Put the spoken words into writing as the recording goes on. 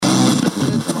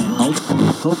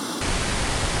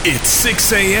It's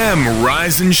 6 a.m.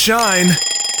 Rise and shine.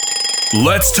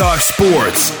 Let's talk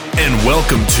sports and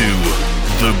welcome to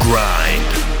The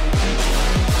Grind.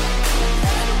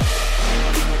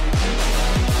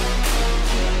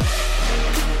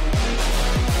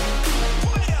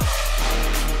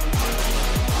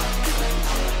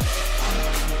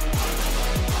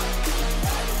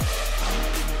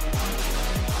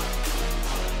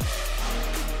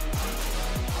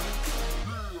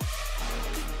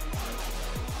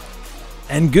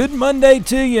 And good Monday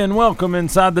to you, and welcome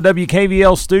inside the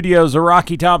WKVL studios of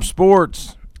Rocky Top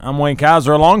Sports. I'm Wayne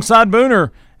Kaiser alongside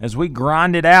Booner as we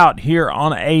grind it out here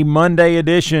on a Monday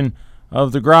edition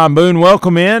of the Grind. Boone,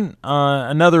 welcome in.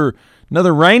 Another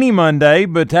rainy Monday,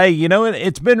 but hey, you know,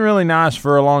 it's been really nice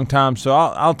for a long time, so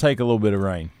I'll take a little bit of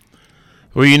rain.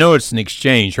 Well, you know it's an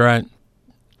exchange, right?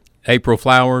 April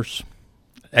showers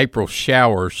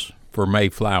for May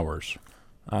flowers.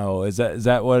 Oh, is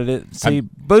that what it is? See,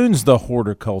 Boone's the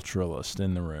horticulturalist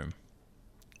in the room.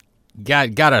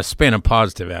 Got to spin a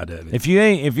positive out of it. If you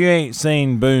ain't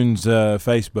seen Boone's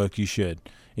Facebook, you should.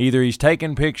 Either he's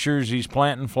taking pictures, he's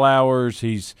planting flowers,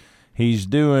 he's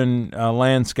doing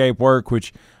landscape work,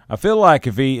 which I feel like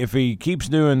if he keeps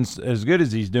doing as good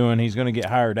as he's doing, he's going to get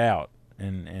hired out,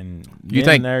 and you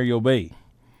think there you'll be.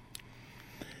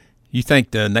 You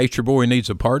think the nature boy needs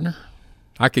a partner?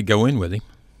 I could go in with him.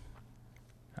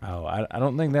 Oh, I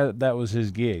don't think that was his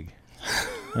gig.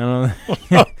 I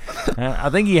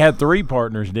think he had 3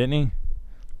 partners, didn't he?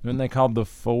 Wasn't they called the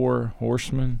 4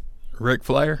 Horsemen? Ric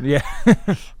Flair? Yeah.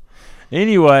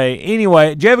 Anyway,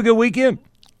 did you have a good weekend?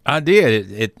 I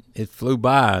did. It flew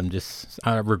by.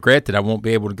 I regret that I won't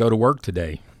be able to go to work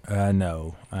today. I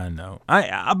know.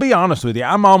 I'll be honest with you.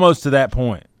 I'm almost to that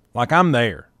point. Like, I'm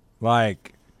there.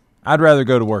 Like, I'd rather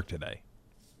go to work today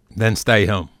than stay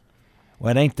home.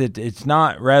 Well, it ain't that. It's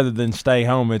not rather than stay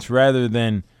home. It's rather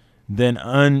than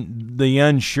the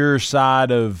unsure side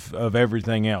of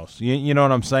everything else. You know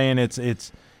what I'm saying?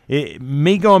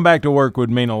 Me going back to work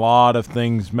would mean a lot of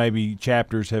things. Maybe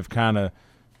chapters have kind of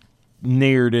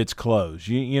neared its close.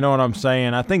 You know what I'm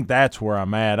saying? I think that's where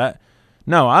I'm at.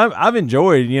 I've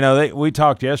enjoyed. You know, we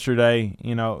talked yesterday.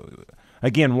 You know,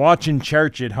 again, watching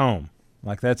church at home,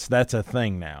 like that's a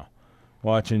thing now.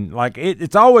 Watching, like,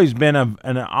 it's always been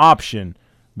an option,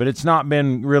 but it's not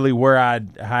been really where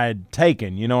I'd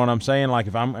taken. You know what I'm saying? Like,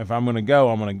 if I'm going to go,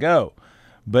 I'm going to go.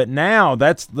 But now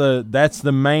that's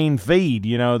the main feed.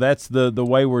 You know, that's the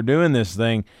way we're doing this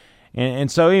thing.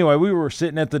 And so anyway, we were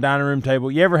sitting at the dining room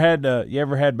table. You ever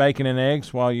had bacon and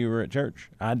eggs while you were at church?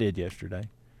 I did yesterday.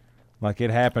 Like, it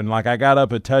happened. Like, I got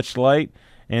up a touch late,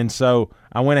 and so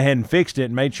I went ahead and fixed it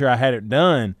and made sure I had it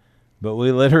done. But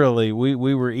we literally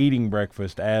we were eating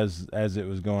breakfast as it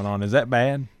was going on. Is that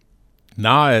bad?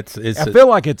 No, I feel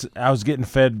like I was getting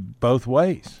fed both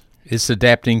ways. It's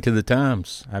adapting to the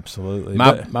times. Absolutely.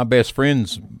 My best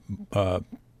friend's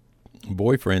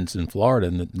boyfriend's in Florida,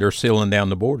 and they're sealing down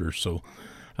the borders. So,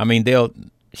 I mean,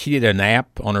 she did an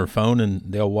app on her phone, and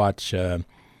they'll watch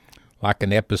like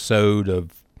an episode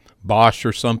of Bosch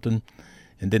or something,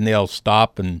 and then they'll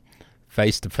stop and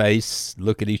face-to-face,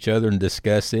 look at each other and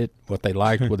discuss it, what they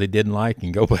liked, what they didn't like,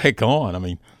 and go back on. I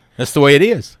mean, that's the way it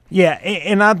is. Yeah,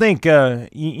 and I think,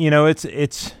 you know,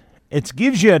 it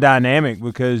gives you a dynamic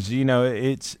because, you know,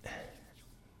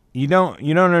 you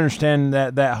don't understand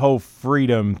that whole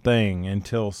freedom thing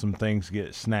until some things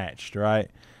get snatched,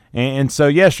 right? And so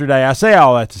yesterday, I say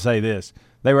all that to say this.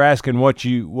 They were asking what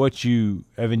you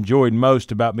have enjoyed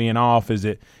most about being off. Is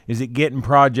it getting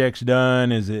projects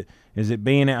done? Is it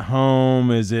being at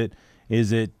home? Is it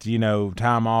you know,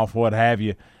 time off, what have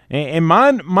you? And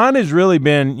mine has really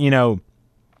been, you know,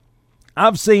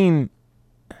 I've seen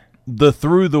the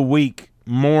through the week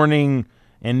morning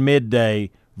and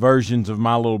midday versions of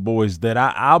my little boys that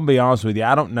I'll be honest with you,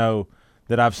 I don't know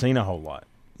that I've seen a whole lot.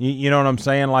 You know what I'm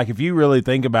saying? Like, if you really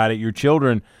think about it, your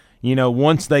children, you know,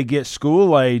 once they get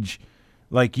school age,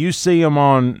 like, you see them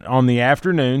on the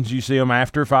afternoons, you see them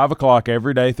after 5 o'clock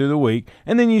every day through the week,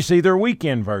 and then you see their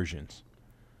weekend versions.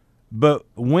 But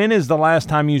when is the last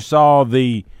time you saw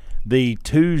the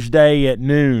Tuesday at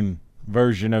noon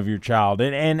version of your child?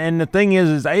 And the thing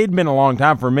is it had been a long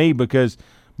time for me because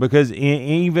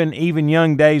even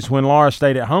young days when Laura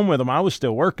stayed at home with them, I was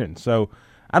still working. So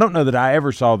I don't know that I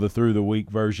ever saw the through the week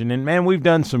version. And man, we've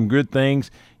done some good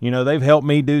things. You know, they've helped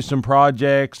me do some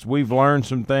projects. We've learned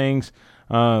some things.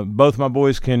 Both my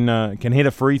boys can hit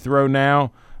a free throw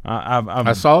now.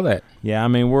 I saw that. Yeah, I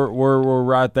mean we're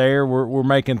right there. We're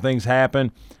making things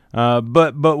happen.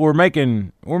 But we're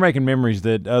making memories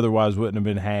that otherwise wouldn't have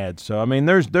been had. So I mean,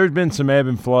 there's been some ebb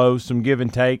and flow, some give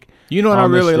and take. You know what I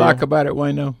really like about it,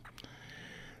 Wayne? Though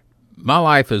my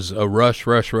life is a rush,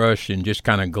 and just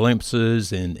kind of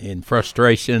glimpses and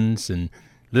frustrations and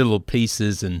little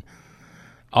pieces, and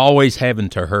always having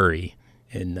to hurry.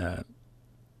 And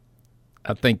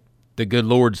I think the good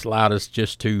Lord's allowed us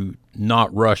just to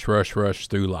not rush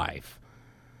through life,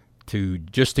 to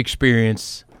just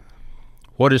experience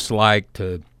what it's like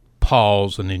to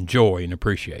pause and enjoy and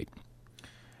appreciate.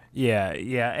 Yeah,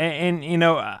 and you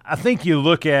know, I think you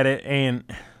look at it, and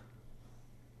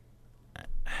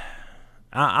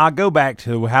I go back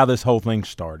to how this whole thing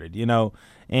started, you know,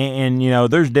 and you know,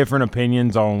 there's different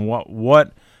opinions on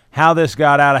how this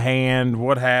got out of hand,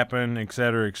 what happened, et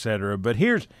cetera, et cetera. But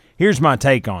here's my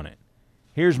take on it.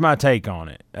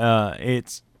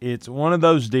 It's one of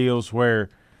those deals where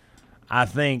I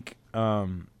think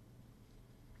that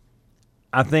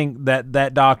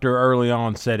doctor early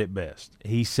on said it best.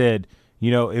 He said,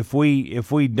 you know, if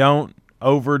we don't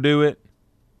overdo it,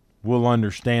 we'll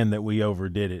understand that we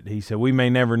overdid it. He said, we may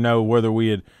never know whether we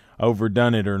had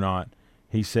overdone it or not.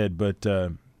 He said, but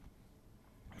we're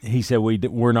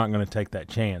not going to take that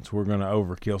chance. We're going to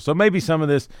overkill. So maybe some of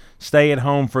this stay at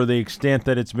home for the extent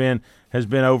that has been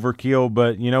overkill.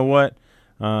 But you know what?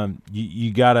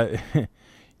 You gotta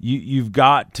you've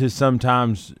got to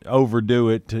sometimes overdo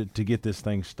it to get this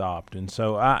thing stopped. And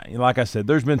so like I said,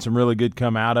 there's been some really good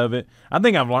come out of it. I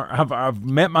think I've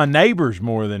met my neighbors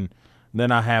more than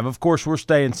I have. Of course, we're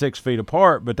staying 6 feet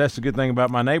apart, but that's the good thing about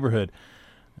my neighborhood.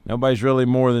 Nobody's really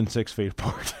more than 6 feet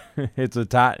apart. It's a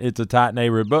tight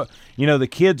neighborhood. But, you know, the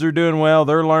kids are doing well.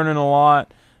 They're learning a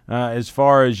lot as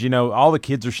far as, you know, all the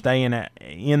kids are staying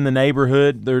in the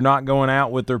neighborhood. They're not going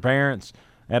out with their parents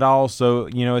at all. So,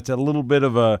 you know, it's a little bit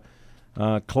of a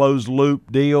closed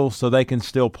loop deal so they can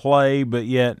still play, but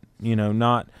yet, you know,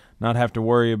 not have to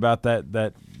worry about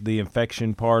that the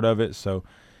infection part of it. So,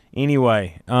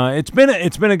 anyway, it's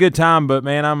been a good time, but,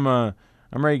 man, I'm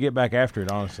ready to get back after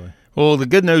it, honestly. Well, the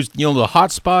good news, you know, the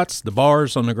hot spots, the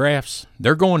bars on the graphs,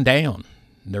 they're going down.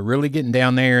 They're really getting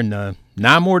down there. And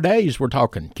 9 more days, we're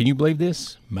talking. Can you believe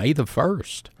this? May the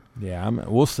 1st. Yeah,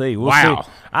 we'll see. Wow.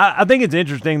 See. I think it's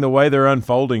interesting the way they're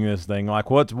unfolding this thing.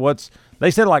 Like, what's they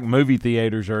said, like, movie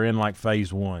theaters are in, like,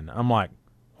 phase 1. I'm like,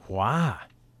 why?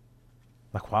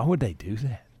 Like, why would they do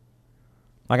that?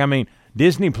 Like, I mean,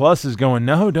 Disney Plus is going,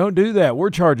 no, don't do that.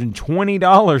 We're charging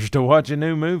 $20 to watch a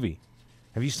new movie.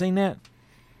 Have you seen that?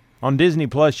 On Disney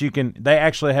Plus, they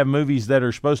actually have movies that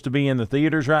are supposed to be in the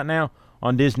theaters right now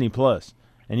on Disney Plus,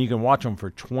 and you can watch them for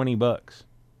 $20.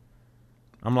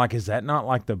 I'm like, is that not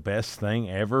like the best thing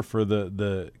ever for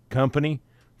the company,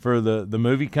 for the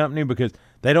movie company? Because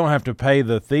they don't have to pay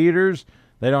the theaters.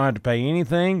 They don't have to pay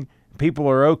anything. People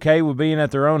are okay with being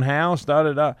at their own house,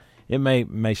 da-da-da. It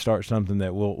may start something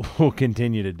that we'll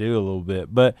continue to do a little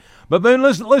bit. But Boone,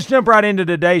 let's jump right into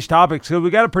today's topics because we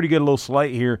got a pretty good little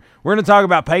slate here. We're going to talk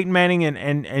about Peyton Manning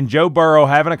and Joe Burrow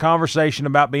having a conversation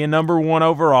about being number 1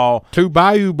 overall. 2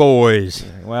 Bayou boys.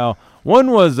 Well,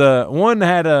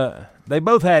 they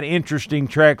both had interesting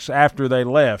treks after they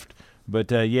left. But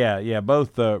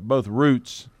both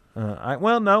roots.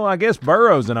 I guess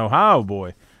Burrow's an Ohio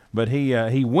boy. But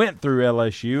he went through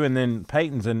LSU, and then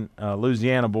Peyton's a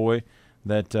Louisiana boy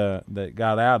that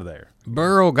got out of there.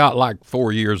 Burrow got like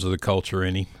 4 years of the culture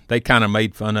in him. They kind of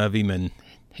made fun of him, and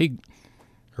it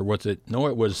was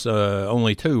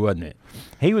only 2, wasn't it?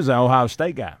 He was an Ohio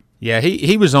State guy. Yeah,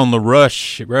 he was on the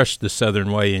rush the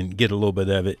Southern way and get a little bit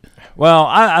of it. Well,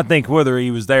 I think whether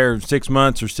he was there 6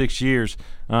 months or 6 years,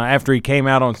 after he came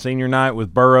out on senior night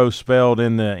with Burrow spelled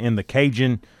in the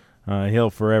Cajun. He'll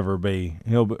forever be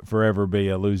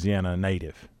a Louisiana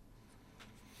native.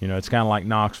 You know, it's kind of like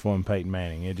Knoxville and Peyton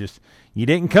Manning. You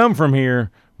didn't come from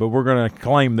here, but we're going to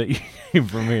claim that you came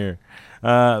from here.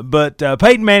 But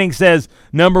Peyton Manning says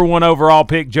number 1 overall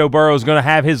pick Joe Burrow is going to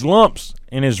have his lumps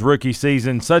in his rookie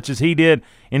season, such as he did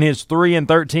in his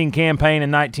 3-13 campaign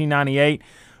in 1998.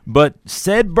 But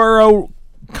said Burrow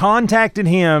contacted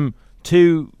him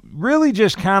to really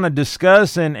just kind of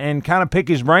discuss and kind of pick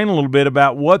his brain a little bit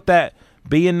about what that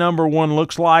being number 1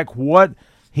 looks like, what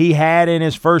he had in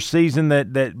his first season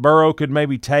that Burrow could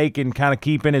maybe take and kind of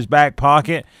keep in his back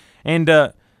pocket. And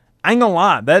I ain't gonna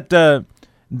lie, that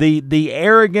the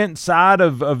arrogant side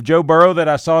of Joe Burrow that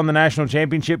I saw in the national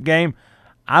championship game,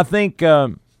 I think I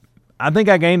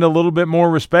gained a little bit more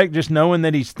respect just knowing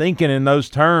that he's thinking in those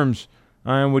terms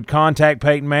and would contact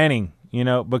Peyton Manning. You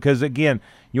know, because again,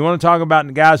 you want to talk about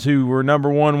the guys who were number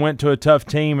 1, went to a tough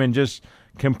team and just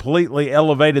completely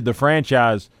elevated the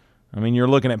franchise. I mean, you're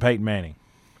looking at Peyton Manning.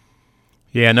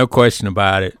 Yeah, no question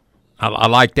about it. I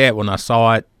like that when I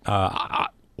saw it.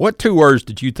 What 2 words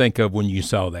did you think of when you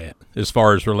saw that, as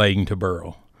far as relating to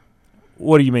Burrow?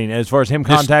 What do you mean, as far as him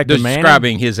contacting Manning?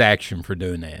 Describing his action for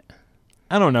doing that.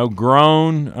 I don't know,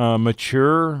 grown,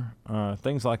 mature,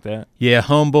 things like that. Yeah,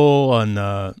 humble,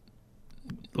 and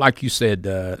like you said,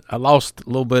 I lost a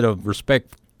little bit of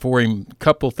respect for him, a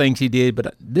couple things he did,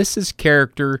 but this is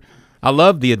character. I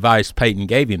love the advice Peyton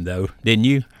gave him, though, didn't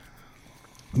you?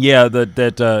 Yeah,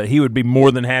 that he would be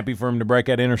more than happy for him to break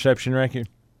that interception record.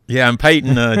 Yeah, and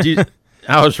Peyton,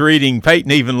 I was reading,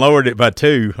 Peyton even lowered it by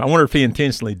 2. I wonder if he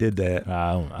intentionally did that.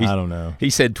 I don't know. He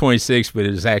said 26, but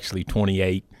it was actually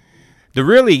 28. The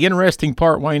really interesting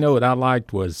part, Wayne, what I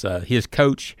liked was his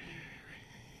coach.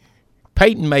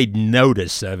 Peyton made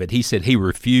notice of it. He said he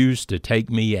refused to take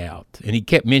me out, and he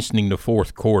kept mentioning the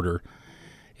fourth quarter.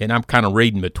 And I'm kind of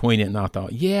reading between it, and I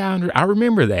thought, yeah, I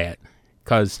remember that,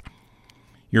 because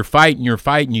you're fighting,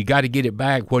 you got to get it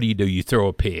back. What do? You throw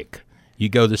a pick. You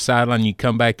go to the sideline, you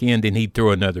come back in, then he'd throw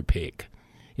another pick.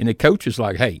 And the coach is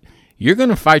like, hey, you're going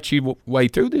to fight your way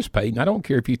through this, Peyton. I don't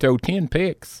care if you throw 10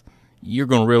 picks. You're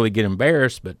going to really get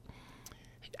embarrassed. But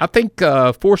I think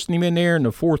forcing him in there in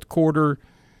the fourth quarter,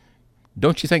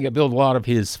 don't you think it built a lot of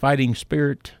his fighting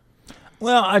spirit?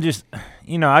 Well, I just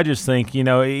think,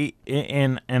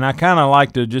 and I kind of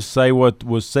like to just say what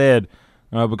was said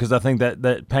because I think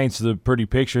that paints the pretty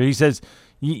picture. He says,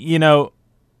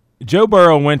 Joe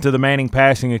Burrow went to the Manning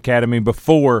Passing Academy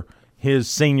before his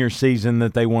senior season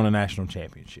that they won a national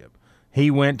championship. He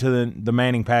went to the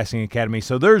Manning Passing Academy,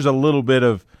 so there's a little bit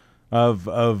of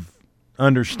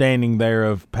understanding there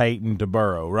of Peyton to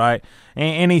Burrow, right?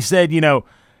 And he said,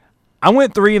 I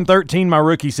went 3-13 my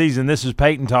rookie season. This is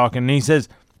Peyton talking, and he says,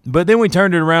 but then we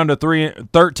turned it around to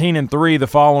 13-3 the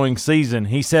following season.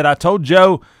 He said, I told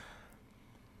Joe,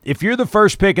 if you're the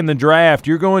first pick in the draft,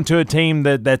 you're going to a team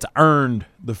that's earned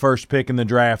the first pick in the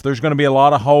draft. There's going to be a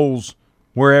lot of holes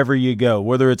wherever you go,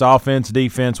 whether it's offense,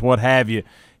 defense, what have you.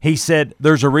 He said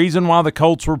there's a reason why the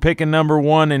Colts were picking number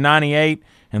 1 in 98,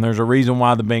 and there's a reason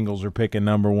why the Bengals are picking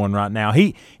number 1 right now.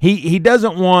 He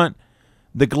doesn't want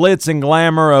the glitz and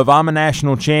glamour of I'm a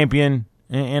national champion.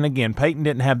 And again, Peyton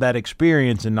didn't have that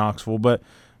experience in Knoxville,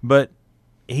 but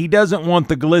he doesn't want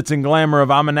the glitz and glamour of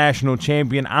I'm a national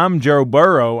champion, I'm Joe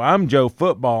Burrow, I'm Joe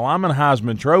Football, I'm a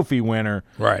Heisman Trophy winner.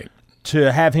 Right.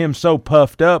 To have him so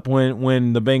puffed up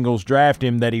when the Bengals draft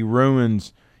him that he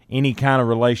ruins any kind of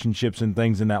relationships and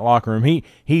things in that locker room.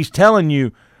 He's telling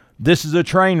you this is a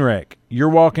train wreck. You're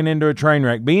walking into a train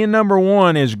wreck. Being number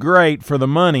 1 is great for the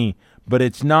money, but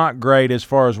it's not great as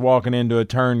far as walking into a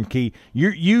turnkey.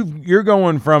 You're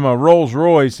going from a Rolls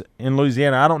Royce in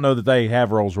Louisiana. I don't know that they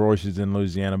have Rolls Royces in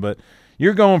Louisiana, but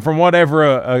you're going from whatever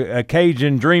a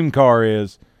Cajun dream car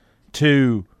is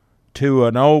to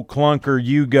an old clunker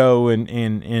Yugo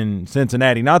in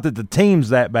Cincinnati. Not that the team's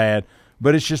that bad,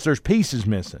 but it's just there's pieces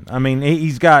missing. I mean,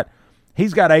 he's got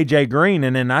A.J. Green,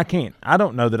 and then I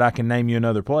don't know that I can name you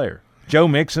another player. Joe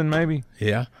Mixon, maybe?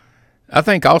 Yeah. I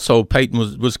think also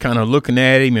Peyton was kind of looking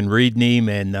at him and reading him,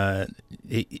 and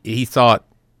he thought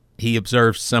he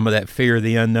observed some of that fear of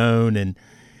the unknown. And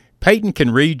Peyton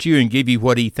can read you and give you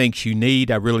what he thinks you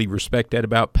need. I really respect that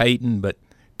about Peyton. But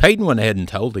Peyton went ahead and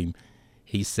told him.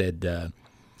 He said,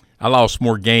 I lost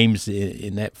more games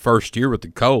in that first year with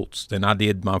the Colts than I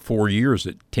did my 4 years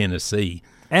at Tennessee.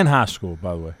 And high school,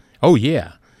 by the way. Oh,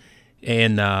 yeah.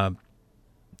 And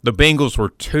the Bengals were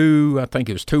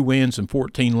 2 wins and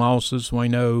 14 losses. We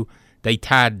know they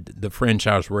tied the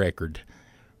franchise record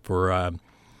for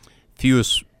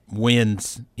fewest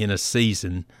wins in a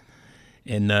season.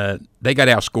 And they got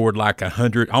outscored like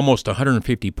almost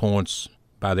 150 points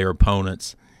by their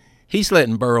opponents. He's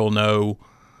letting Burrow know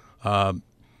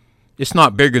it's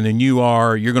not bigger than you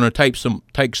are. You're going to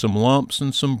take some lumps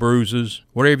and some bruises.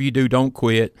 Whatever you do, don't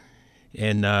quit.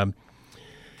 And I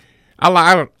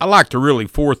like the really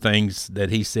 4 things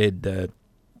that he said.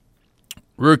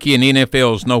 Rookie in the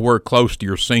NFL is nowhere close to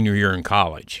your senior year in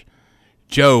college.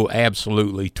 Joe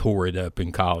absolutely tore it up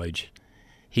in college.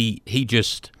 He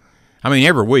just,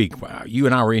 every week, you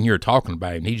and I were in here talking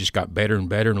about him. He just got better and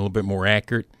better and a little bit more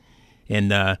accurate.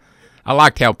 And I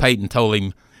liked how Peyton told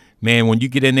him, man, when you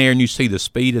get in there and you see the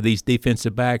speed of these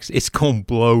defensive backs, it's going to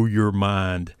blow your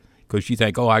mind because you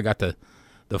think, I got the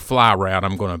fly route.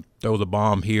 I'm going to throw the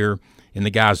bomb here, and the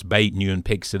guy's baiting you and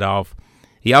picks it off.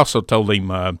 He also told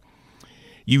him,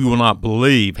 you will not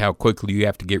believe how quickly you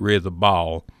have to get rid of the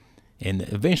ball, and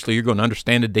eventually you're going to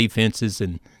understand the defenses.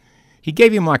 And he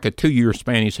gave him like a 2-year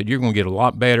span. He said, you're going to get a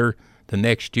lot better the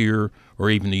next year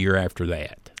or even the year after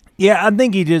that. Yeah, I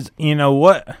think he just,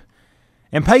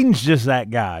 and Peyton's just that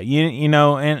guy,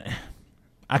 and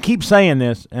I keep saying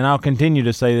this, and I'll continue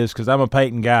to say this because I'm a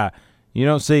Peyton guy. You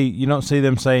don't see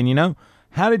them saying,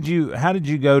 how did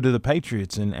you go to the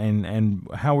Patriots and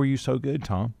how were you so good,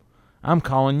 Tom? I'm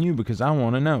calling you because I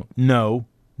want to know. No,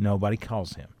 nobody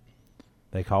calls him.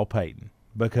 They call Peyton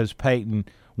because Peyton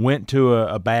went to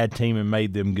a bad team and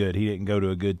made them good. He didn't go to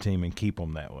a good team and keep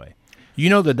them that way.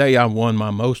 The day I won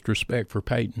my most respect for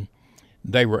Peyton,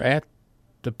 they were at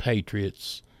the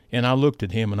Patriots, and I looked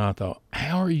at him and I thought,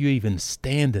 how are you even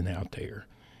standing out there?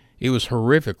 It was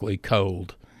horrifically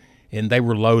cold, and they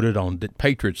were loaded on – the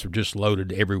Patriots were just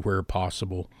loaded everywhere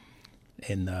possible,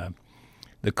 and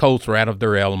the Colts were out of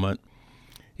their element.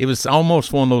 It was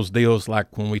almost one of those deals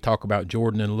like when we talk about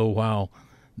Jordan in a little while,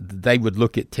 they would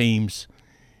look at teams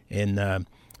and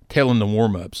tell them the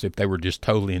warm-ups if they were just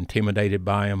totally intimidated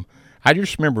by them. I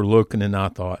just remember looking and I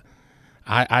thought,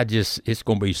 it's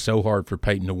going to be so hard for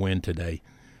Peyton to win today.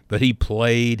 But he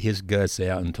played his guts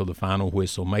out until the final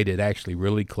whistle, made it actually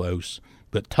really close,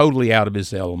 but totally out of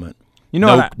his element.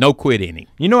 No quit inning.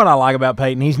 You know what I like about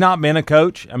Peyton? He's not been a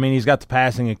coach. I mean, he's got the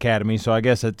passing academy, so I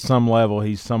guess at some level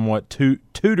he's somewhat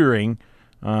tutoring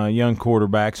young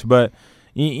quarterbacks. But,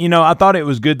 I thought it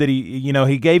was good that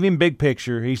he gave him big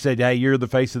picture. He said, hey, you're the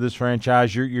face of this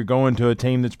franchise. You're going to a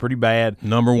team that's pretty bad.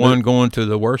 Number one going to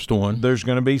the worst one. There's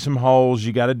going to be some holes.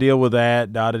 You got to deal with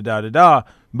that, da-da-da-da-da.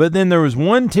 But then there was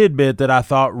one tidbit that I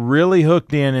thought really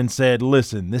hooked in and said,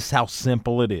 listen, this is how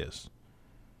simple it is.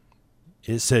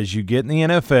 It says you get in the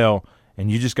NFL,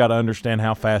 and you just got to understand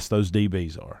how fast those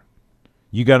DBs are.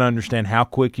 You got to understand how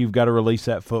quick you've got to release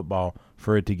that football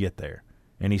for it to get there.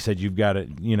 And he said you've got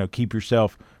to, keep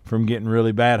yourself from getting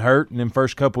really bad hurt in them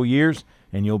first couple years,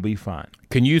 and you'll be fine.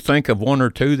 Can you think of one or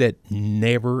two that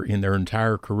never in their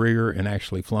entire career and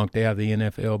actually flunked out of the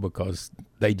NFL because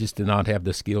they just did not have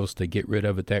the skills to get rid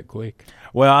of it that quick?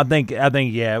 Well, I think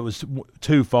yeah, it was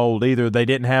twofold. Either they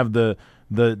didn't have the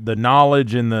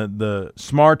knowledge and the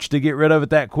smarts to get rid of it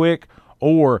that quick,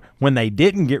 or when they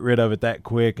didn't get rid of it that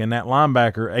quick and that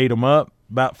linebacker ate them up,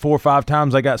 about 4 or 5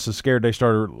 times they got so scared they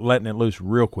started letting it loose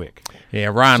real quick. Yeah,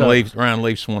 Ryan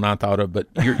Leaf's one I thought of, but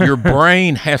your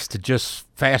brain has to just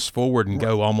fast forward and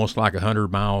go almost like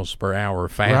 100 miles per hour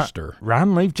faster.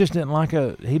 Ryan Leaf just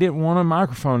didn't he didn't want a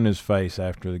microphone in his face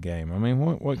after the game. I mean,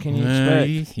 what can you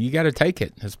expect? You got to take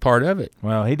it. That's part of it.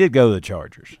 Well, he did go to the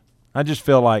Chargers. I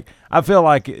feel like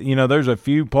there's a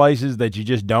few places that you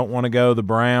just don't want to go, the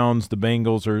Browns, the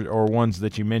Bengals, or ones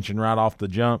that you mentioned right off the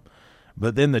jump.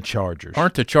 But then the Chargers.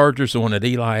 Aren't the Chargers the one that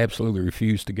Eli absolutely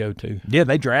refused to go to? Yeah,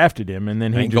 they drafted him, and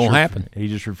then he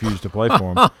just refused to play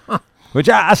for him. Which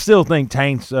I still think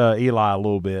taints Eli a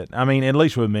little bit. I mean, at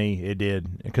least with me, it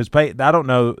did. Because I don't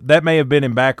know, that may have been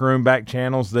in back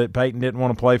channels that Peyton didn't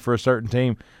want to play for a certain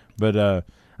team. But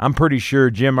I'm pretty sure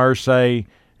Jim Irsay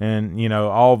and,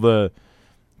 all the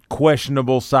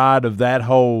questionable side of that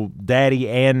whole daddy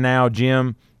and now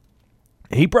Jim,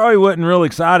 he probably wasn't real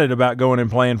excited about going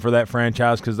and playing for that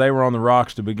franchise because they were on the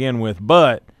rocks to begin with.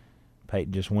 But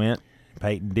Peyton just went.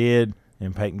 Peyton did.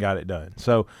 And Peyton got it done.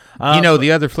 So,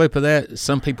 the other flip of that,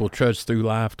 some people trudge through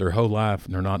life their whole life,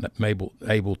 and they're not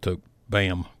able to,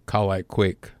 call that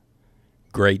quick,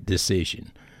 great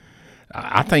decision.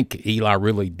 I think Eli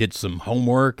really did some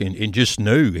homework and just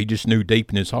knew. He just knew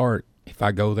deep in his heart, if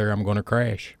I go there, I'm going to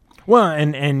crash. Well,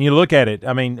 and you look at it.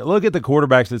 I mean, look at the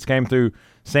quarterbacks that's came through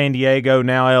San Diego,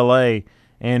 now L.A.,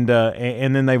 and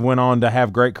then they went on to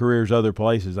have great careers other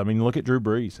places. I mean, look at Drew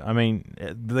Brees. I mean,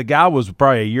 the guy was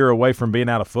probably a year away from being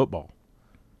out of football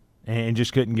and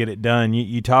just couldn't get it done.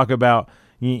 You talk about,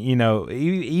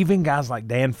 even guys like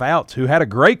Dan Fouts, who had a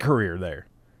great career there,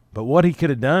 but what he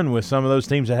could have done with some of those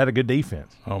teams that had a good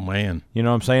defense. Oh, man. You know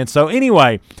what I'm saying? So,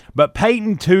 anyway, but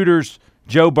Peyton tutors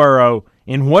Joe Burrow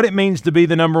in what it means to be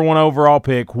the number 1 overall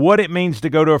pick, what it means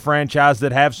to go to a franchise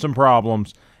that has some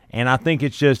problems. And I think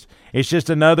it's just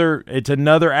another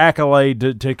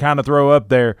accolade to kind of throw up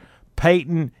there.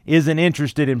 Peyton isn't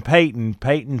interested in Peyton.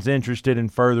 Peyton's interested in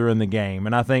furthering the game.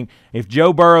 And I think if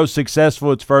Joe Burrow's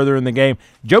successful, it's furthering the game.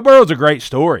 Joe Burrow's a great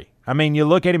story. I mean, you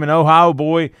look at him, an Ohio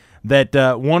boy that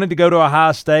wanted to go to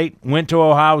Ohio State, went to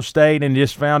Ohio State, and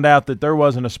just found out that there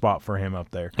wasn't a spot for him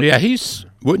up there. Yeah,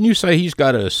 wouldn't you say he's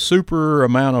got a super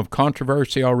amount of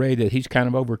controversy already that he's kind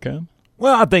of overcome?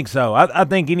 Well, I think so. I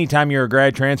think anytime you're a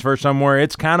grad transfer somewhere,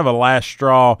 it's kind of a last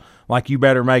straw, like you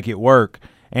better make it work.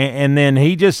 And then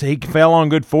he fell on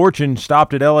good fortune,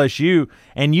 stopped at LSU,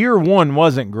 and year 1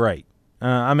 wasn't great.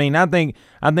 I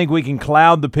think we can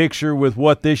cloud the picture with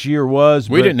what this year was.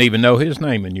 We didn't even know his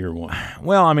name in year 1.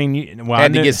 Well, I mean,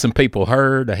 had to get some people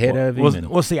heard ahead of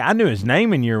him. Well, see, I knew his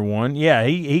name in year 1. Yeah,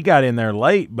 he got in there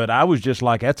late, but I was just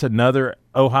like, that's another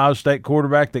Ohio State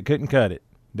quarterback that couldn't cut it.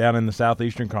 down in the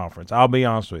Southeastern Conference. I'll be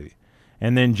honest with you.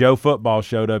 And then Joe Football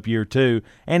showed up year 2,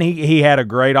 and he had a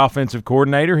great offensive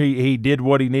coordinator. He did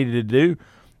what he needed to do,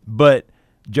 but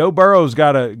Joe Burrow's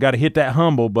got to hit that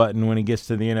humble button when he gets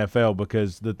to the NFL,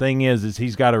 because the thing is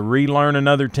he's got to relearn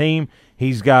another team.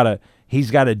 He's got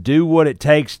to do what it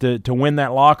takes to win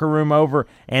that locker room over,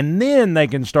 and then they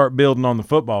can start building on the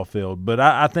football field. But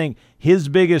I think his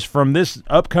biggest from this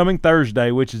upcoming Thursday,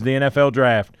 which is the NFL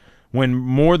draft, when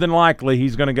more than likely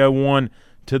he's going to go 1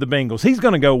 to the Bengals. He's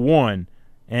going to go 1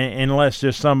 unless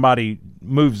just somebody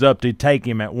moves up to take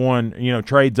him at 1,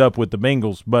 trades up with the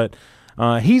Bengals. But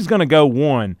he's going to go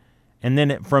 1, and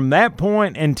then from that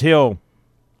point until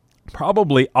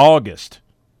probably August,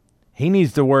 he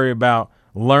needs to worry about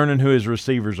learning who his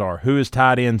receivers are, who his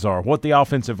tight ends are, what the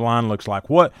offensive line looks like,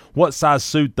 what size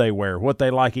suit they wear, what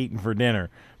they like eating for dinner,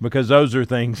 because those are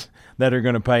things that are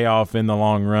going to pay off in the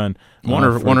long run.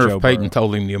 Wonder if Peyton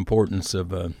told him the importance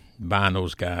of buying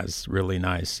those guys really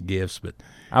nice gifts. But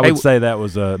I would say that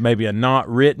was maybe a not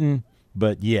written,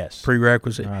 but yes.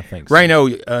 Prerequisite. I think so.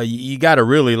 Rayno, you got to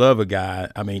really love a guy.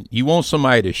 I mean, you want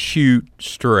somebody to shoot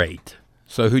straight.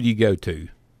 So who do you go to?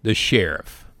 The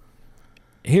sheriff.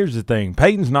 Here's the thing.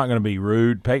 Peyton's not going to be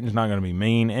rude. Peyton's not going to be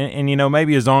mean. And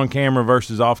maybe his on-camera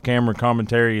versus off-camera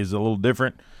commentary is a little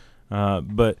different.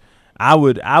 But I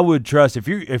would trust, if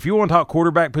you want to talk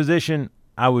quarterback position,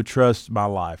 I would trust my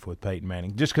life with Peyton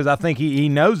Manning, just because I think he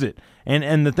knows it.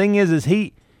 And the thing is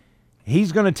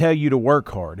he's going to tell you to work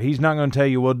hard. He's not going to tell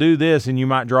you, well, do this and you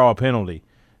might draw a penalty.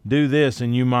 Do this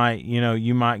and you might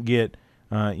get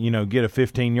a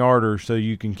 15-yarder so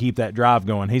you can keep that drive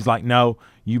going. He's like, no,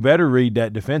 you better read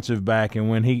that defensive back, and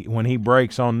when he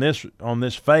breaks on this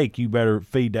fake, you better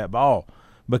feed that ball,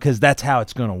 because that's how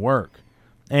it's going to work.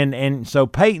 And so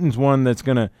Peyton's one that's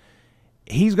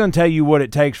he's going to tell you what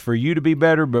it takes for you to be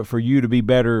better, but for you to be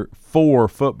better for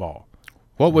football.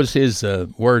 What was his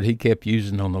word he kept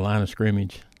using on the line of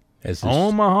scrimmage?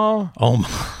 Omaha?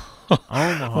 Omaha. Omaha.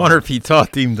 I wonder if he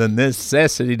taught him the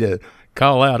necessity to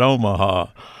call out Omaha.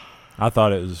 I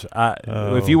thought it was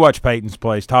if you watch Peyton's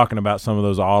plays talking about some of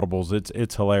those audibles,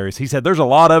 it's hilarious. He said there's a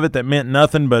lot of it that meant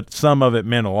nothing, but some of it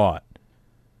meant a lot.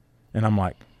 And I'm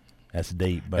like, that's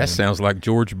deep. But that sounds like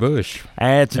George Bush.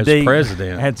 That's as deep.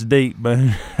 President. That's deep, but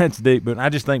that's deep. But I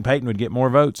just think Peyton would get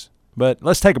more votes. But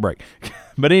let's take a break.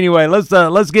 But anyway,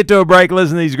 let's get to a break.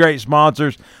 Listen to these great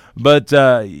sponsors. But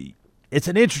it's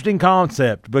an interesting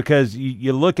concept, because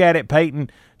you look at it,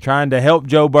 Peyton trying to help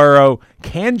Joe Burrow.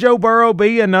 Can Joe Burrow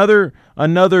be another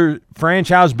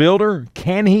franchise builder?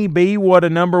 Can he be what a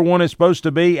number one is supposed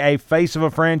to be, a face of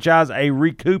a franchise, a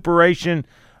recuperation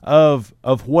of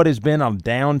what has been a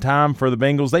downtime for the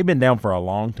Bengals? They've been down for a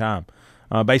long time,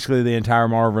 basically the entire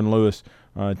Marvin Lewis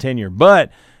tenure.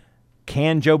 But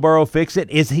can Joe Burrow fix it?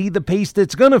 Is he the piece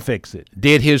that's going to fix it?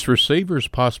 Did his receivers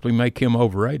possibly make him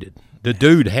overrated? The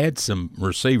dude had some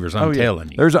receivers, I'm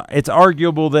telling you. It's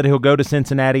arguable that he'll go to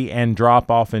Cincinnati and drop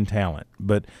off in talent.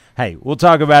 But, hey, we'll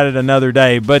talk about it another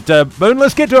day. But, Boone,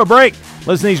 let's get to a break.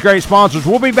 Listen to these great sponsors.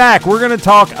 We'll be back. We're going to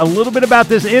talk a little bit about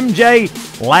this MJ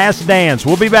Last Dance.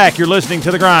 We'll be back. You're listening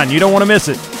to The Grind. You don't want to miss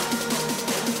it.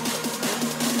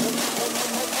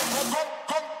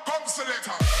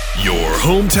 Your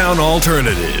hometown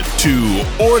alternative to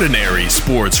Ordinary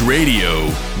Sports Radio,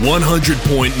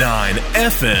 100.9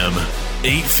 FM,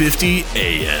 850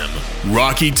 AM.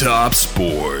 Rocky Top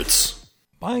Sports.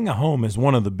 Buying a home is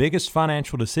one of the biggest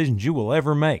financial decisions you will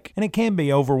ever make, and it can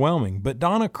be overwhelming, but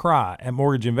Donna Cry at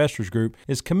Mortgage Investors Group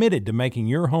is committed to making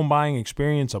your home buying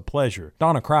experience a pleasure.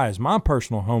 Donna Cry is my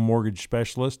personal home mortgage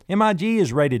specialist. MIG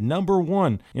is rated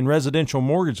 #1 in residential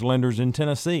mortgage lenders in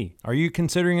Tennessee. Are you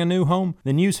considering a new home?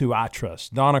 Then use who I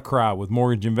trust, Donna Cry with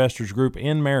Mortgage Investors Group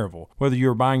in Maryville. Whether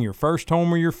you're buying your first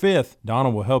home or your fifth,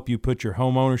 Donna will help you put your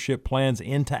home ownership plans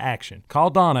into action. Call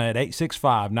Donna at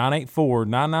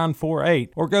 865-984-9948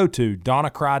 or go to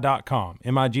donnacry.com.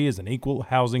 MIG is an equal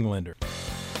housing lender.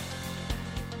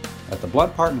 At the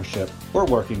Blunt Partnership, we're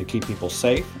working to keep people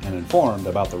safe and informed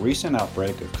about the recent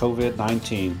outbreak of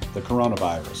COVID-19, the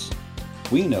coronavirus.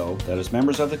 We know that as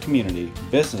members of the community,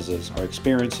 businesses are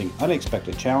experiencing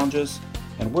unexpected challenges,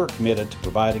 and we're committed to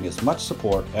providing as much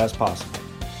support as possible.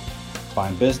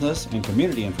 Find business and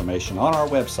community information on our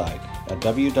website at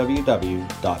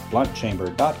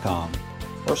www.bluntchamber.com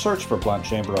or search for Blunt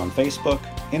Chamber on Facebook,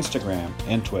 Instagram,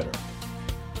 and Twitter.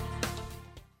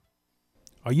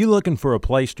 Are you looking for a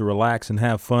place to relax and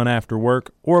have fun after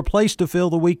work, or a place to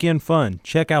fill the weekend fun?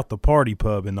 Check out the Party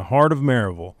Pub in the heart of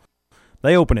Maryville.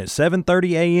 They open at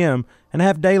 7:30 a.m. and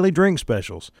have daily drink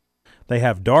specials. They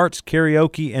have darts,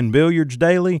 karaoke, and billiards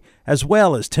daily, as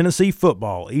well as Tennessee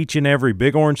football each and every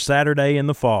Big Orange Saturday in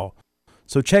the fall.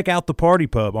 So check out the Party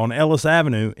Pub on Ellis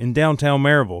Avenue in downtown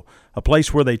Maryville, a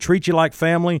place where they treat you like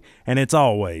family, and it's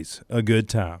always a good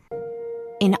time.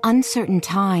 In uncertain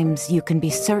times, you can be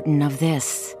certain of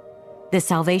this. The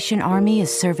Salvation Army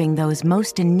is serving those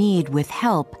most in need with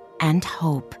help and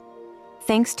hope.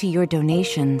 Thanks to your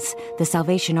donations, the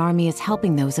Salvation Army is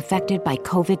helping those affected by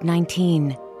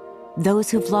COVID-19.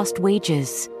 Those who've lost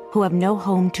wages, who have no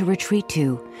home to retreat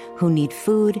to, who need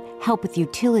food, help with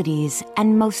utilities,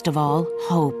 and most of all,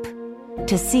 hope.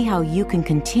 To see how you can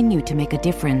continue to make a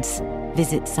difference,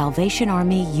 visit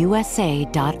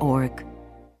salvationarmyusa.org.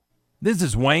 This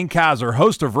is Wayne Kaiser,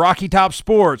 host of Rocky Top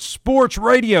sports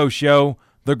radio show,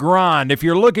 The Grind. If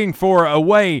you're looking for a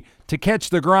way to catch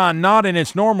The Grind not in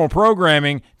its normal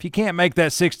programming, if you can't make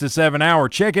that 6 to 7 hour,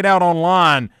 check it out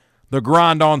online,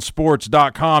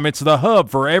 thegrindonsports.com. It's the hub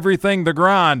for everything The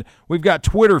Grind. We've got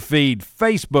Twitter feed,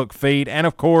 Facebook feed, and,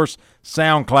 of course,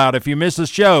 SoundCloud. If you miss a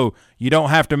show, you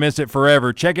don't have to miss it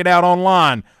forever. Check it out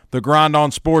online,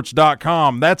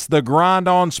 thegrindonsports.com. That's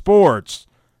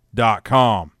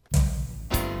thegrindonsports.com.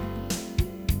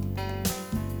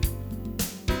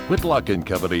 Whitlock &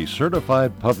 Company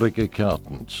Certified Public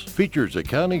Accountants features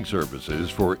accounting services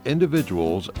for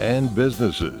individuals and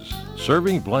businesses.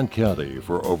 Serving Blount County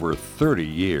for over 30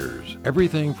 years.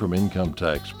 Everything from income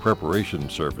tax preparation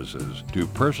services to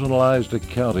personalized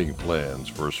accounting plans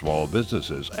for small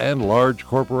businesses and large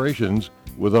corporations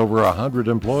with over 100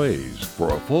 employees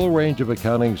for a full range of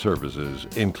accounting services,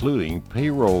 including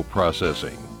payroll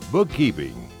processing,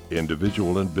 bookkeeping,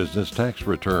 individual and business tax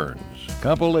returns,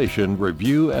 compilation,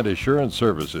 review, and assurance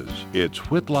services.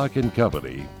 It's Whitlock &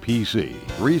 Company, PC,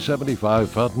 375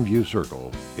 Fountain View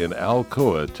Circle in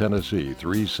Alcoa, Tennessee,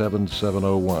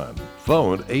 37701.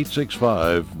 Phone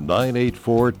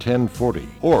 865-984-1040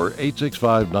 or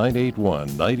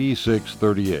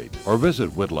 865-981-9638 or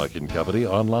visit Whitlock & Company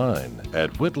online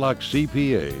at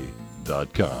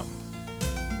whitlockcpa.com.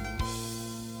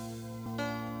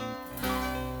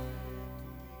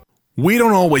 We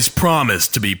don't always promise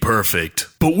to be perfect,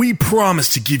 but we promise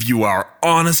to give you our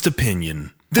honest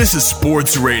opinion. This is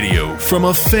sports radio from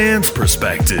a fan's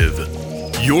perspective.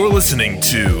 You're listening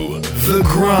to The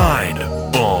Grind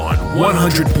on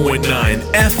 100.9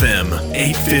 FM,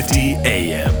 850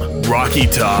 AM, Rocky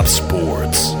Top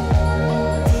Sports.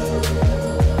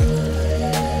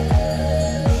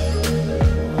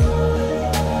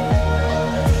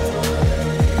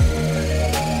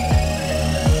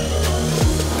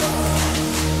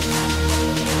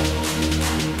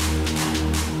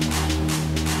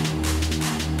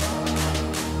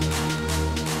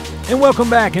 And welcome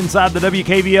back inside the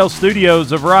WKVL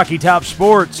studios of Rocky Top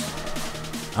Sports.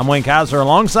 I'm Wayne Kaiser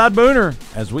alongside Booner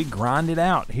as we grind it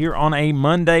out here on a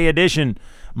Monday edition.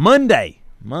 Monday,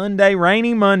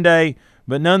 rainy Monday,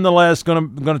 but nonetheless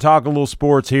going to talk a little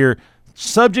sports here.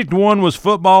 Subject one was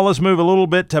football. Let's move a little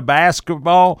bit to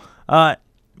basketball.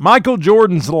 Michael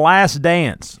Jordan's Last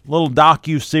Dance, little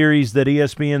docu-series that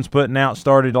ESPN's putting out,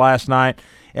 started last night.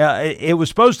 It was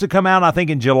supposed to come out, I think,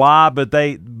 in July, but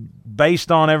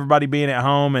based on everybody being at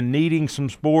home and needing some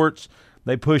sports,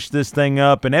 they pushed this thing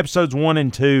up. And episodes 1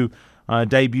 and 2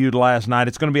 debuted last night.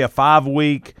 It's going to be a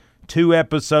 5-week, 2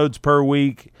 episodes per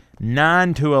week,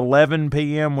 9 to 11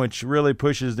 p.m., which really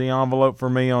pushes the envelope for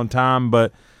me on time.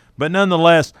 But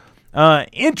nonetheless,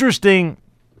 interesting.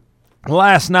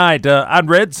 Last night, I'd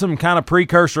read some kind of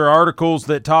precursor articles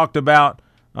that talked about,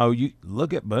 you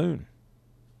look at Boone.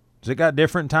 Has it got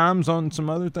different times on some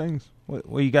other things?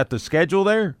 Well, you got the schedule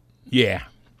there? Yeah.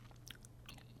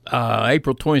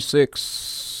 April 26th,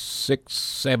 6,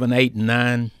 7, 8, and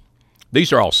 9.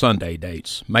 These are all Sunday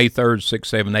dates. May 3rd, 6,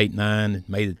 7, 8, 9.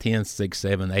 May the 10th, 6,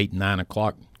 7, 8, 9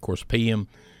 o'clock, of course, p.m.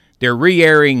 They're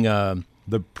re-airing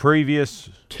the previous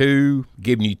 2,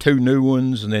 giving you 2 new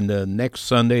ones, and then the next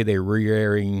Sunday they're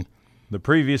re-airing the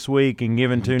previous week and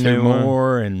giving 2 new new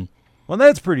more. And well,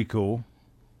 that's pretty cool.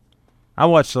 I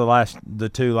watched the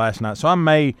 2 last night, so I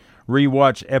may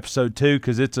rewatch episode 2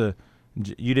 because it's a.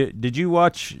 Did you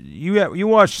watch? You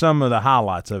watched some of the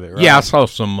highlights of it, right? Yeah, I saw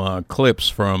some clips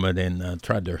from it and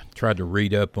tried to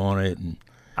read up on it. And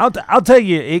I'll tell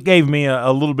you, it gave me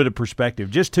a little bit of perspective.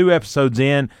 Just 2 episodes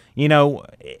in,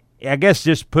 I guess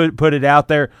just put it out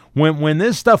there. When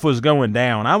this stuff was going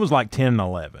down, I was like 10 and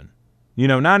 11.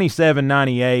 97,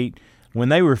 98. When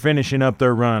they were finishing up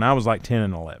their run, I was like 10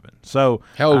 and 11. So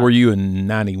how old were you in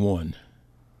 91?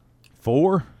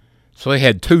 4. So they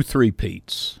had 2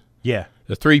 3-peats. Yeah.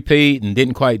 The 3-peat and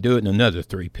didn't quite do it, and another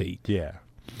 3-peat. Yeah.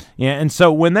 Yeah, and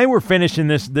so when they were finishing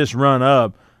this run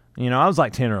up, I was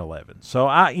like 10 or 11. So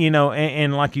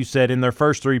and like you said, in their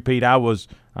first three-peat, I was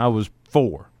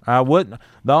 4. I wouldn't.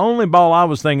 The only ball I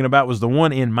was thinking about was the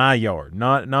one in my yard,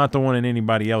 not the one in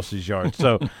anybody else's yard.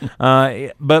 So,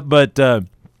 but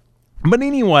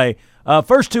anyway,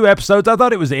 first 2 episodes, I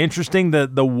thought it was interesting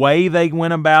the way they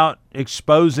went about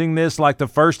exposing this. Like the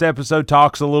first episode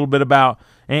talks a little bit about,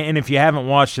 and if you haven't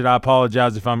watched it, I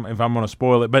apologize if I'm going to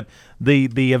spoil it. But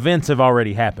the events have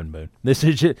already happened, Boone.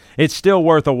 It's still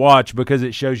worth a watch because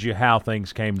it shows you how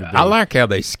things came to be. I like how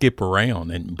they skip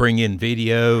around and bring in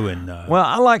video and. Well,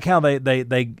 I like how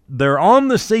they're on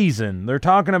the season. They're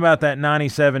talking about that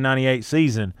 97-98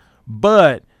 season,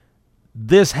 but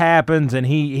this happens and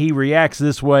he reacts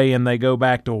this way, and they go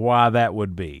back to why that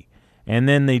would be. And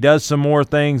then he does some more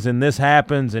things, and this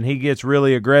happens, and he gets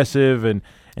really aggressive, and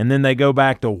then they go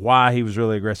back to why he was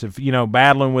really aggressive,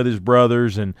 battling with his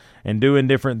brothers and doing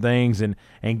different things and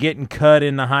getting cut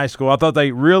into high school. I thought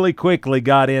they really quickly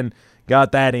got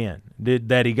that in.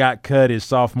 That he got cut his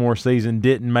sophomore season,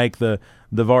 didn't make the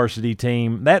varsity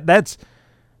team.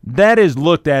 That is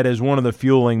looked at as one of the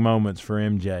fueling moments for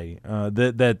MJ.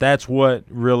 That's what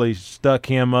really stuck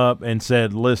him up and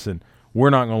said, listen, we're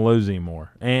not going to lose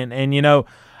anymore. And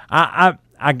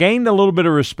I gained a little bit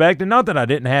of respect, and not that I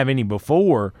didn't have any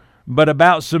before, but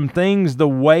about some things, the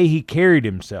way he carried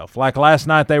himself. Like last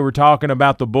night they were talking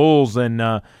about the Bulls, and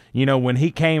when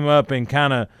he came up and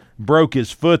kind of broke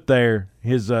his foot there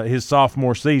his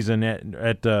sophomore season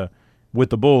at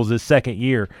with the Bulls, his second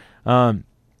year,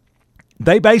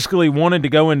 they basically wanted to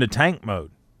go into tank mode.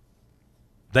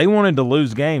 They wanted to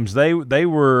lose games. They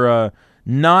were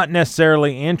not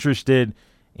necessarily interested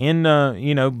in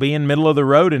being middle of the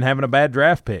road and having a bad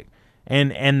draft pick.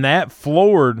 And that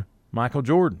floored Michael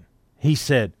Jordan. He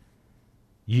said,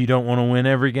 you don't want to win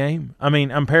every game? I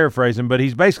mean, I'm paraphrasing, but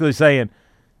he's basically saying,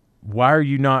 why are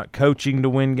you not coaching to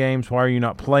win games? Why are you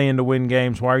not playing to win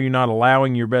games? Why are you not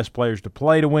allowing your best players to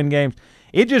play to win games?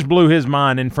 It just blew his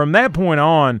mind. And from that point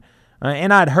on,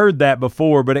 and I'd heard that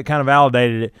before, but it kind of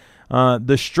validated it.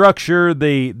 The structure,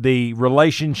 the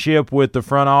relationship with the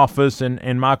front office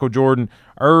and Michael Jordan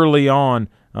early on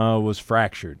was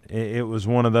fractured. It was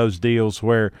one of those deals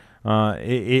where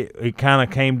it kind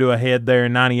of came to a head there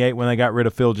in 98 when they got rid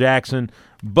of Phil Jackson.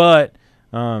 But,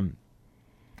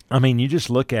 you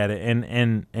just look at it,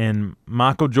 and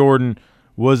Michael Jordan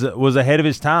was ahead of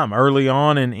his time early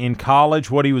on in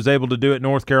college, what he was able to do at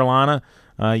North Carolina.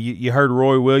 You heard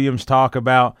Roy Williams talk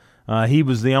about he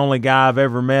was the only guy I've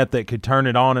ever met that could turn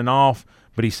it on and off,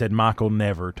 but he said Michael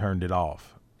never turned it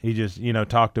off. He just,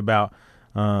 talked about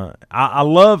I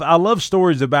love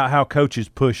stories about how coaches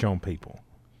push on people.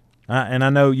 And I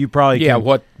know you probably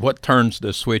what turns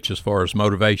the switch as far as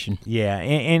motivation? Yeah,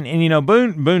 and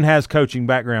Boone has coaching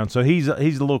background, so he's a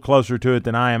little closer to it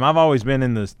than I am. I've always been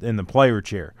in the player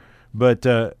chair, but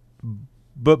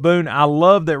Boone, I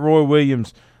love that Roy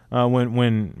Williams.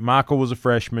 When Michael was a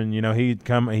freshman, he'd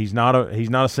come. He's not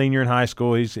a senior in high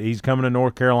school. He's coming to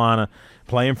North Carolina,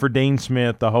 playing for Dean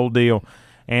Smith, the whole deal,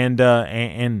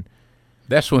 and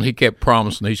that's when he kept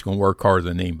promising he's going to work harder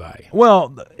than anybody.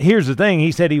 Well, here's the thing: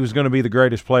 he said he was going to be the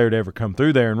greatest player to ever come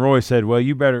through there, and Roy said, "Well,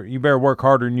 you better work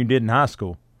harder than you did in high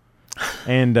school."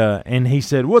 And he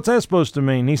said, "What's that supposed to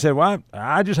mean?" He said, "Well,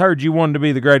 I just heard you wanted to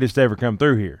be the greatest to ever come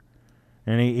through here."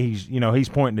 And he's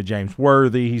pointing to James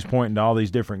Worthy, he's pointing to all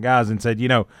these different guys, and said, you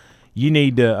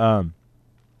need to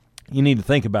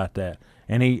think about that.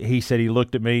 And he said he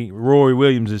looked at me. Roy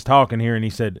Williams is talking here, and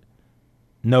he said,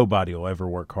 nobody will ever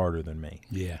work harder than me.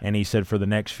 Yeah. And he said for the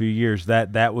next few years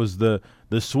that was the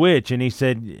switch. And he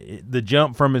said the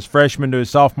jump from his freshman to his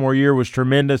sophomore year was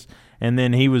tremendous. And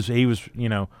then he was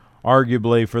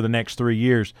arguably for the next 3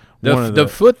 years. The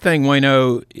foot thing,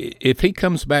 Wayno, if he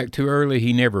comes back too early,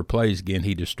 he never plays again.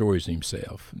 He destroys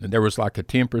himself. There was like a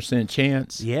 10%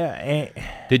 chance. Yeah.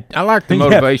 I like the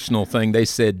motivational thing. They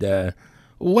said,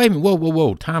 wait a minute,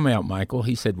 whoa, time out, Michael.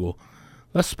 He said, well,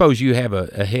 let's suppose you have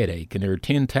a headache and there are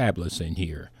 10 tablets in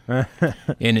here.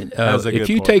 And if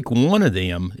you take one of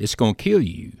them, it's going to kill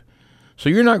you. So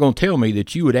you're not going to tell me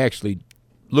that you would actually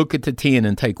look at the 10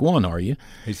 and take one, are you?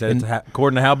 He said,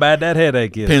 according to how bad that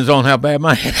headache is. Depends on how bad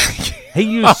my headache is.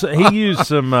 He used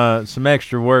some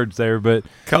extra words there, but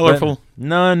colorful. But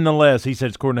nonetheless, he said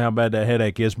it's according to how bad that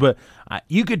headache is. But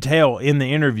you could tell in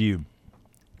the interview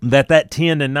that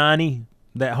 10 to 90,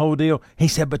 that whole deal. He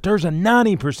said, but there's a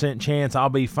 90% chance I'll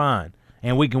be fine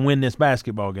and we can win this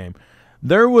basketball game.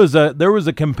 There was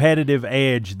a competitive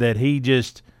edge that he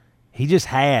just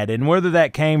had, and whether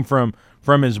that came from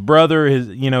his brother,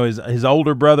 his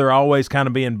older brother always kind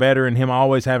of being better and him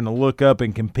always having to look up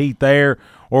and compete there,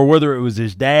 or whether it was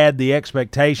his dad, the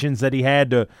expectations that he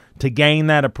had to gain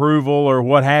that approval or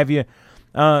what have you.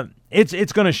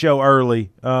 It's going to show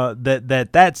early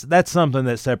that's something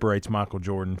that separates Michael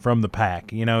Jordan from the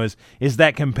pack. Is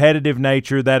that competitive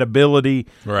nature, that ability,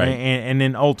 right, and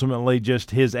then ultimately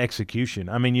just his execution.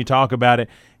 I mean, you talk about it.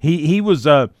 He was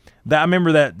I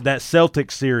remember that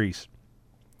Celtics series.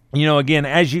 Again,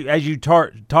 as you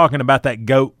talking about that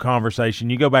GOAT conversation,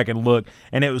 you go back and look,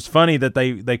 and it was funny that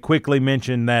they quickly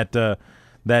mentioned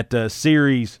that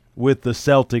series with the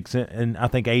Celtics in I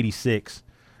think '86,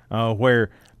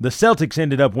 where the Celtics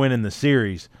ended up winning the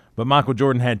series, but Michael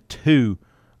Jordan had two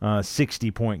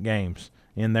 60-point games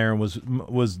in there and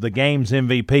was the game's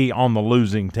MVP on the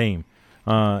losing team.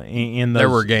 There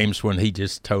were games when he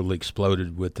just totally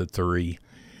exploded with the three.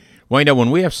 Well,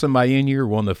 when we have somebody in here,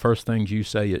 one of the first things you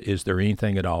say is there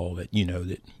anything at all that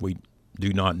that we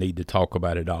do not need to talk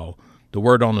about at all? The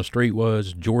word on the street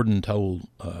was Jordan told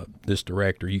this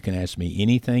director, you can ask me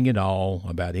anything at all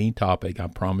about any topic. I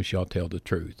promise you I'll tell the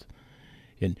truth.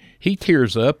 And he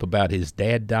tears up about his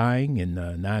dad dying in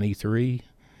 '93.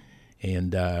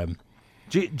 And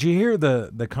did you hear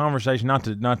the conversation?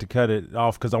 Not to cut it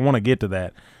off because I want to get to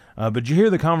that. But did you hear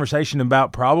the conversation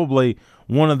about probably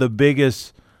one of the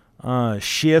biggest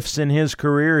shifts in his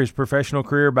career, his professional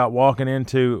career, about walking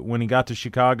into when he got to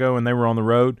Chicago and they were on the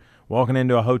road, walking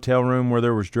into a hotel room where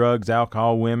there was drugs,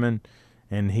 alcohol, women,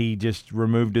 and he just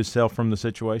removed himself from the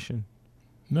situation?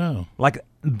 No. Like,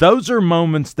 those are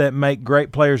moments that make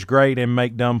great players great and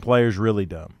make dumb players really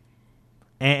dumb.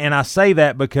 And I say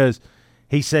that because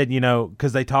he said,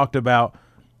 because they talked about,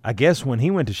 I guess when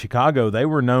he went to Chicago, they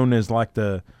were known as like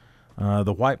the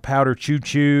white powder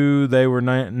choo-choo. There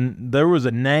was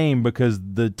a name because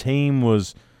the team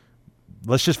was,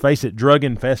 let's just face it, drug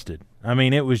infested. I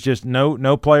mean, it was just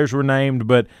no players were named,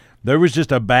 but there was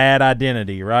just a bad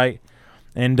identity, right?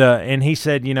 And he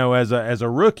said, as a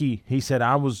rookie, he said,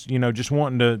 I was, just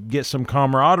wanting to get some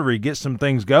camaraderie, get some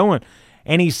things going.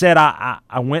 And he said,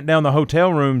 I went down the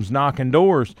hotel rooms knocking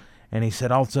doors, and he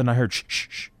said, all of a sudden I heard, shh, shh,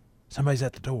 shh, somebody's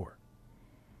at the door.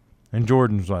 And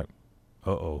Jordan was like,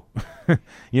 uh-oh.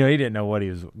 He didn't know what he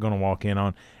was going to walk in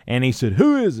on. And he said,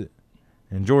 who is it?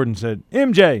 And Jordan said,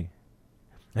 MJ.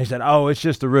 And he said, oh, it's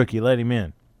just a rookie. Let him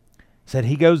in. Said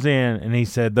he goes in, and he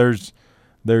said, there's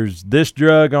this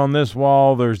drug on this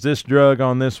wall, there's this drug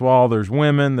on this wall, there's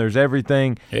women, there's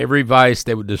everything. Every vice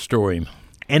that would destroy him.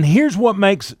 And here's what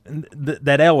makes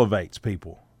that elevates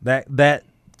people. That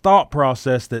thought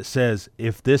process that says,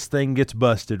 if this thing gets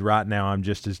busted right now, I'm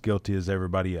just as guilty as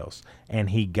everybody else. And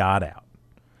he got out.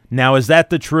 Now, is that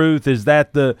the truth? Is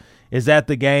that the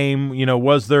game?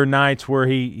 Was there nights where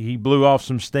he blew off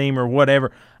some steam or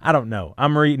whatever? I don't know.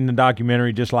 I'm reading the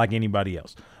documentary just like anybody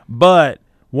else. But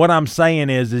what I'm saying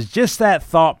is just that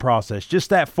thought process, just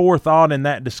that forethought and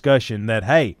that discussion that,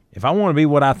 hey, if I want to be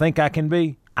what I think I can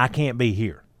be, I can't be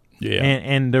here. Yeah.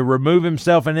 And to remove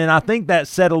himself. And then I think that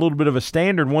set a little bit of a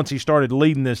standard once he started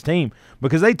leading this team,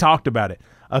 because they talked about it.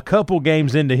 A couple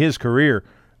games into his career,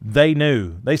 they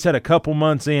knew. They said a couple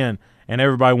months in, and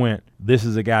everybody went, this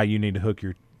is a guy you need to hook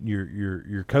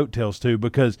your coattails to,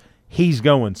 because he's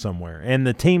going somewhere. And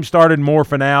the team started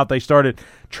morphing out. They started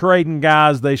trading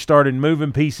guys. They started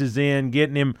moving pieces in,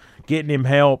 getting him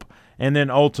help. And then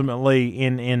ultimately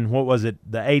in what was it,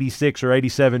 the 86 or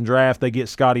 87 draft, they get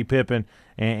Scottie Pippen,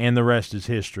 and the rest is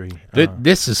history.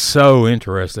 This is so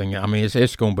interesting. I mean,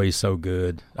 it's going to be so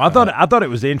good. I thought it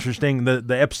was interesting, the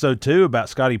episode 2 about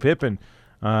Scottie Pippen,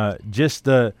 just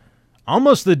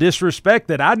almost the disrespect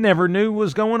that I never knew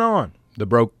was going on. The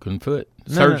broken foot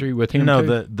surgery with him. No,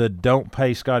 too? the don't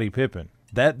pay Scottie Pippen.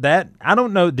 That I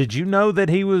don't know. Did you know that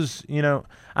he was?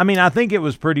 I mean, I think it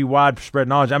was pretty widespread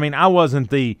knowledge. I mean, I wasn't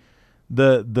the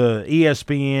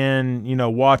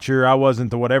ESPN watcher. I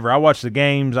wasn't the whatever. I watched the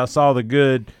games. I saw the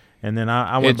good, and then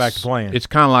I went back to playing. It's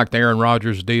kind of like the Aaron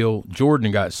Rodgers deal.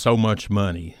 Jordan got so much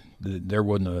money that there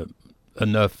wasn't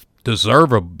enough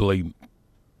deservedly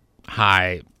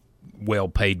high,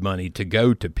 well-paid money to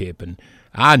go to Pippen.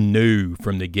 I knew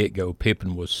from the get-go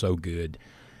Pippen was so good.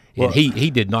 And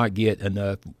he did not get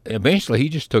enough. Eventually, he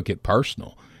just took it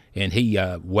personal, and he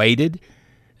waited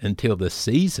until the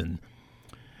season.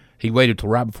 He waited till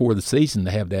right before the season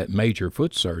to have that major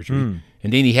foot surgery,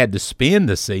 and then he had to spend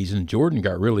the season. Jordan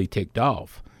got really ticked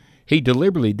off. He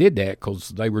deliberately did that because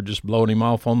they were just blowing him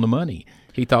off on the money.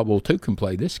 He thought, well, two can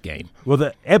play this game. Well,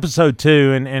 the episode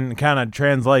 2, and kind of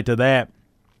translate to that,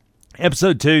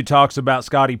 episode 2 talks about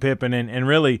Scottie Pippen and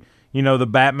really, the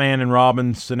Batman and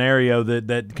Robin scenario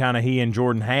that kind of he and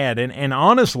Jordan had. And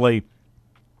honestly,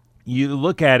 you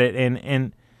look at it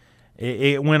and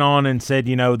it went on and said,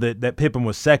 that Pippen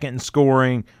was second in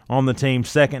scoring on the team,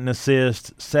 second in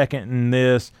assists, second in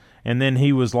this, and then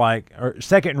he was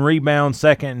second in rebounds,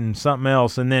 second in something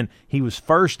else, and then he was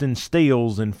first in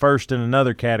steals and first in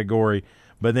another category,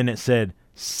 but then it said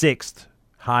sixth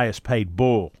highest paid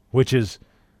Bull, which is,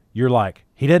 you're like,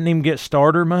 he doesn't even get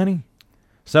starter money?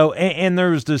 So, and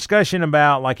there was discussion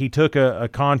about, he took a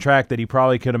contract that he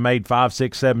probably could have made 5,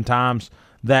 6, 7 times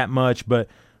that much, but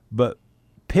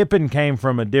Pippen came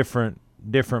from a different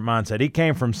mindset. He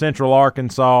came from Central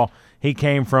Arkansas. He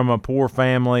came from a poor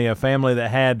family, a family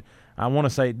that had, I want to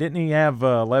say, didn't he have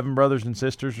 11 brothers and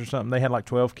sisters or something? They had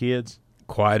 12 kids.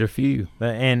 Quite a few.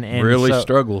 And really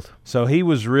struggled. So he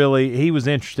was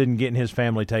interested in getting his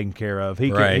family taken care of.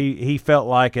 He felt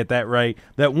like at that rate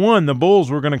that, one, the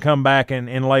Bulls were going to come back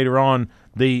and later on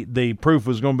the proof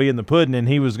was going to be in the pudding and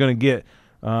he was going to get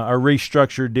a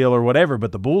restructured deal or whatever,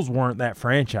 but the Bulls weren't that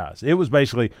franchise. It was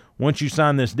basically, once you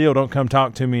sign this deal, don't come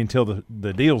talk to me until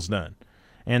the deal's done.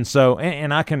 And so,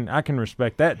 and I can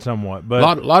respect that somewhat.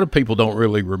 But a lot of people don't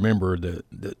really remember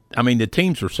the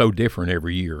teams are so different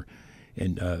every year.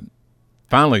 And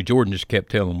finally, Jordan just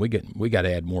kept telling them, we got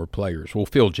to add more players. Well,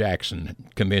 Phil Jackson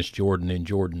convinced Jordan, and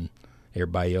Jordan,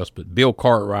 everybody else. But Bill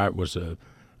Cartwright was a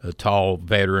tall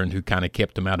veteran who kind of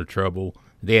kept them out of trouble.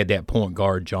 They had that point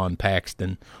guard, John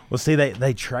Paxton. Well, see,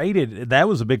 they traded. That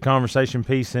was a big conversation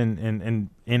piece in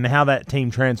how that team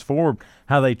transformed,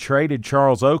 how they traded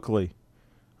Charles Oakley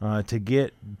to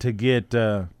get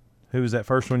who was that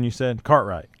first one you said?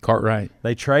 Cartwright.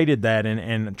 They traded that,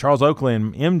 and Charles Oakley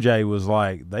and MJ was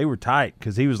they were tight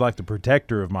because he was the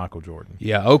protector of Michael Jordan.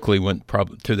 Yeah, Oakley went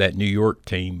probably to that New York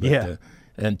team. But, yeah.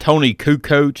 And Tony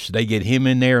Kukoc, they get him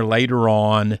in there later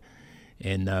on.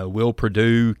 And Will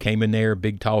Perdue came in there,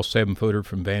 big, tall 7-footer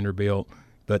from Vanderbilt.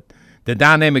 But the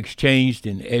dynamics changed,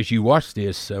 and as you watch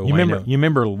this, you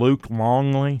remember Luke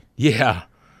Longley? Yeah.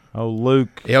 Oh,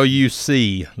 Luke.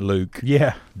 LUC Luke.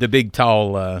 Yeah. The big,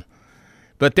 tall.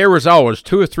 But there was always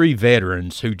 2 or 3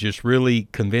 veterans who just really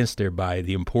convinced everybody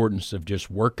the importance of just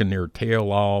working their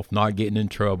tail off, not getting in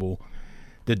trouble.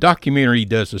 The documentary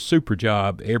does a super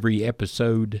job every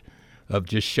episode of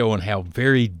just showing how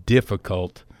very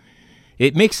difficult.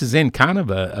 It mixes in kind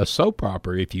of a soap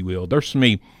opera, if you will. There's so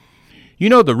many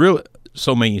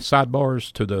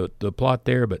sidebars to the plot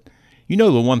there, but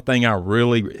the one thing I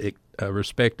really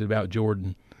respected about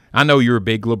Jordan, I know you're a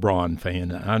big LeBron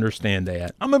fan. I understand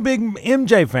that. I'm a big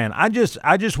MJ fan. I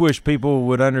just wish people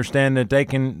would understand that they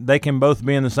can both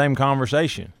be in the same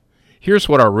conversation. Here's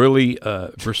what I really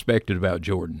respected about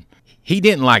Jordan. He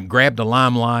didn't grab the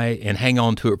limelight and hang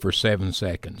on to it for 7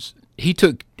 seconds. He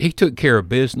took care of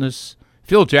business.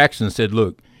 Phil Jackson said,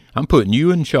 look, I'm putting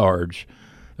you in charge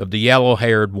of the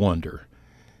yellow-haired wonder.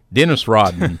 Dennis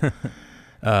Rodman,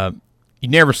 you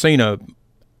never seen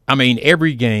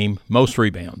every game, most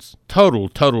rebounds,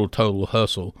 total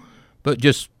hustle, but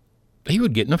just he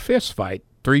would get in a fist fight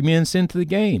 3 minutes into the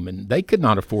game, and they could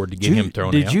not afford to get him thrown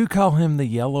out. Did you call him the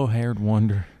yellow-haired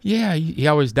wonder? Yeah, he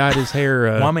always dyed his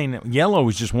hair. Yellow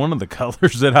was just one of the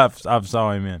colors that I've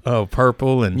saw him in. Oh,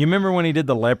 purple. And you remember when he did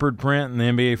the leopard print in the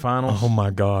NBA Finals? Oh,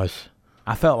 my gosh.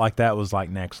 I felt like that was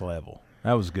next level.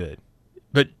 That was good.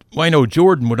 But Wayno,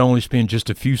 Jordan would only spend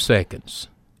just a few seconds,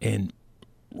 and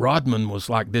Rodman was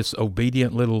like this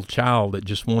obedient little child that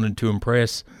just wanted to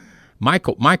impress.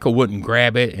 Michael wouldn't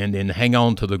grab it and then hang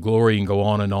on to the glory and go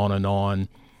on and on and on.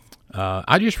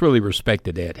 I just really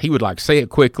respected that. He would say it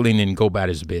quickly and then go about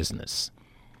his business.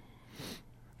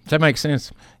 Does that make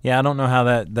sense? Yeah, I don't know how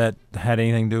that had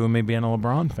anything to do with me being a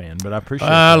LeBron fan, but I appreciate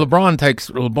that.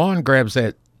 LeBron grabs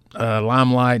that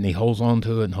limelight and he holds on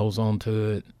to it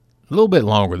a little bit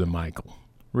longer than Michael.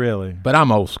 Really? But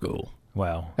I'm old school.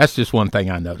 Wow. That's just one thing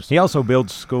I noticed. He also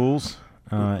builds schools.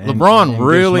 LeBron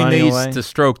really needs to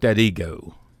stroke that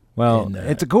ego. Well,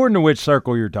 it's according to which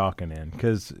circle you're talking in,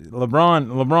 because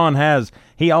LeBron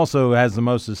also has the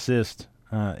most assists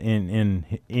in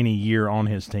any year on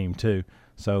his team too.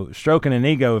 So stroking an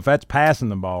ego, if that's passing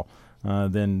the ball,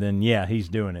 then yeah, he's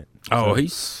doing it. Oh,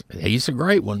 he's a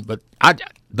great one, but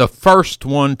the first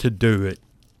one to do it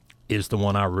is the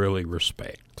one I really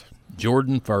respect.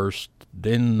 Jordan first,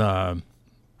 then.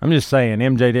 I'm just saying,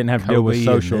 MJ didn't have to deal with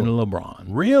social. And then LeBron.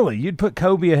 Really? You'd put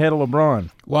Kobe ahead of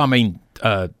LeBron? Well,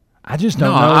 I just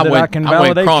don't know that I can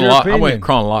validate your opinion. I went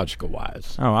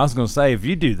chronological-wise. Oh, I was going to say, if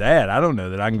you do that, I don't know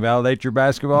that I can validate your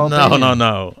basketball opinion.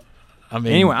 No.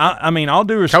 Anyway, all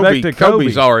due respect to Kobe.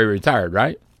 Kobe's already retired,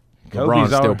 right?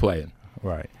 LeBron's still playing.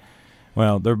 Right.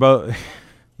 Well, they're both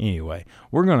 – anyway,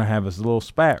 we're going to have us a little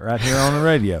spat right here on the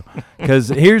radio because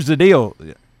here's the deal.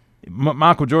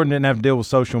 Michael Jordan didn't have to deal with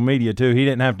social media, too. He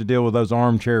didn't have to deal with those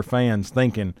armchair fans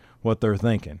thinking what they're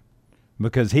thinking.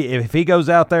 Because if he goes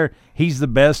out there, he's the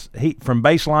best. From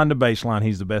baseline to baseline,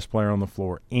 he's the best player on the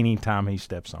floor anytime he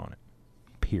steps on it,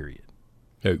 period.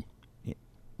 Who?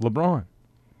 LeBron.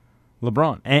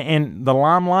 And the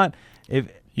limelight,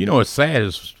 you know what's sad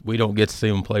is we don't get to see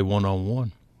them play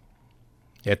one-on-one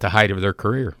at the height of their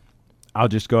career. I'll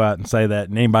just go out and say that,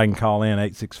 and anybody can call in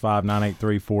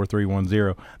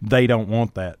 865-983-4310. They don't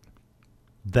want that.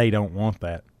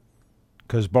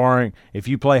 Because if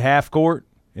you play half court,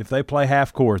 if they play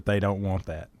half court, they don't want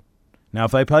that. Now,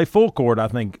 if they play full court, I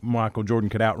think Michael Jordan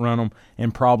could outrun them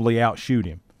and probably outshoot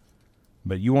him.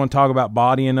 But you want to talk about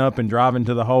bodying up and driving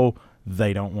to the hole,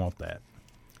 they don't want that.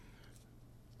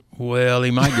 Well,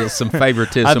 he might get some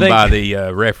favoritism by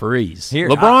the referees.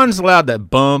 LeBron's allowed to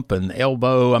bump and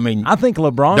elbow. I mean, I think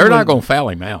LeBron. They're not going to foul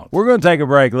him out. We're going to take a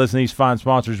break. Listen to these fine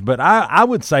sponsors, but I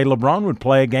would say LeBron would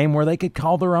play a game where they could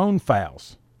call their own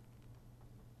fouls.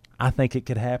 I think it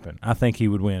could happen. I think he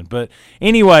would win. But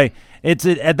anyway,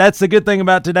 that's the good thing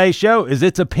about today's show is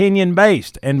it's opinion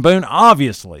based. And Boone,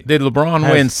 obviously, did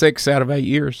LeBron win 6 out of 8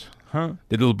 years? Huh?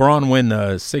 Did LeBron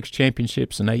win 6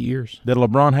 championships in 8 years? Did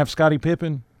LeBron have Scottie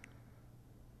Pippen?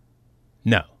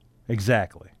 No.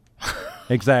 Exactly.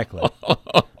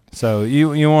 So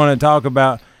you want to talk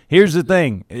about – here's the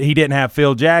thing. He didn't have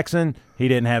Phil Jackson. He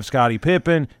didn't have Scottie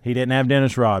Pippen. He didn't have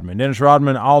Dennis Rodman. Dennis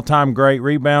Rodman, all-time great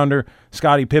rebounder.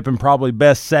 Scottie Pippen, probably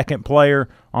best second player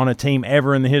on a team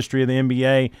ever in the history of the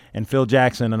NBA. And Phil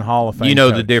Jackson, a Hall of Fame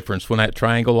coach. The difference when that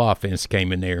triangle offense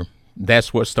came in there.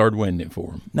 That's what started winning it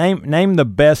for him. Name the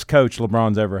best coach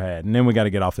LeBron's ever had. And then we got to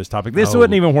get off this topic. This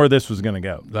wasn't even where this was going to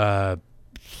go.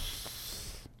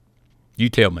 You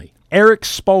tell me. Eric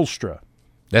Spoelstra.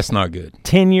 That's not good.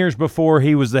 10 years before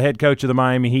he was the head coach of the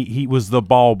Miami, he was the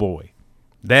ball boy.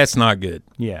 That's not good.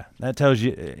 Yeah, that tells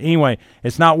you. Anyway,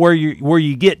 it's not where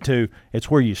you get to; it's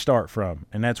where you start from,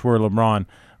 and that's where LeBron,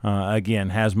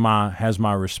 again, has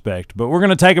my respect. But we're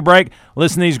going to take a break.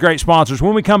 Listen to these great sponsors.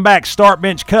 When we come back, Start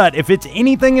Bench Cut. If it's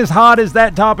anything as hot as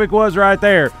that topic was right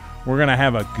there, we're going to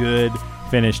have a good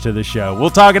finish to the show. We'll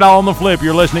talk it all on the flip.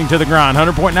 You're listening to The Grind,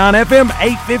 100.9 FM,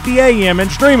 850 AM, and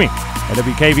streaming at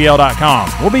WKVL.com.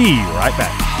 We'll be right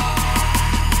back.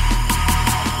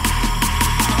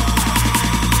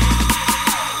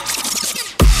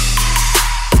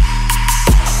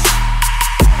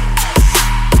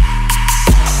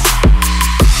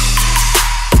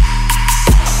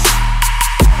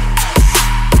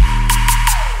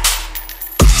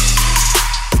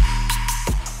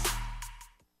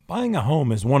 Buying a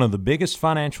home is one of the biggest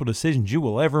financial decisions you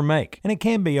will ever make, and it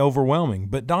can be overwhelming,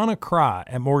 but Donna Cry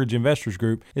at Mortgage Investors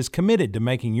Group is committed to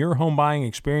making your home buying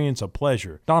experience a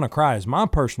pleasure. Donna Cry is my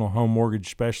personal home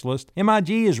mortgage specialist. MIG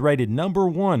is rated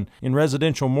 #1 in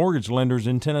residential mortgage lenders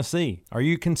in Tennessee. Are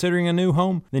you considering a new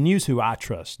home? Then use who I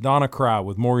trust, Donna Cry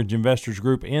with Mortgage Investors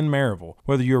Group in Maryville.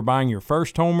 Whether you're buying your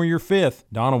first home or your fifth,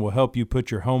 Donna will help you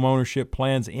put your home ownership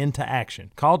plans into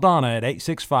action. Call Donna at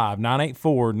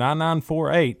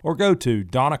 865-984-9948 or go to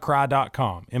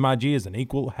donnacry.com. MIG is an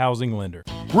equal housing lender.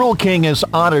 Rural King is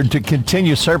honored to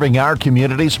continue serving our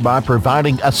communities by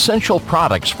providing essential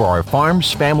products for our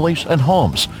farms, families, and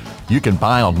homes. You can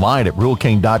buy online at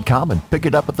ruralking.com and pick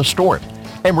it up at the store.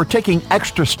 And we're taking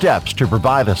extra steps to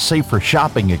provide a safer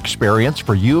shopping experience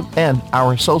for you and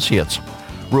our associates.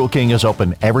 Rural King is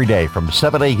open every day from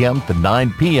 7 a.m. to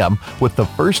 9 p.m. with the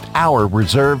first hour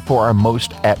reserved for our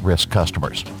most at-risk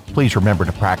customers. Please remember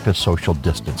to practice social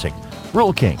distancing.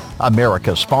 Rural King,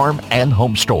 America's farm and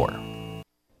home store.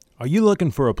 Are you looking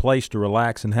for a place to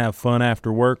relax and have fun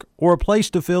after work, or a place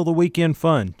to fill the weekend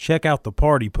fun? Check out the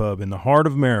Party Pub in the heart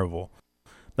of Maryville.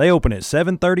 They open at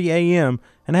 7:30 a.m.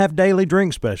 and have daily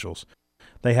drink specials.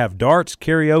 They have darts,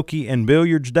 karaoke, and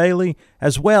billiards daily,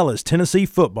 as well as Tennessee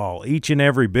football each and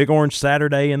every Big Orange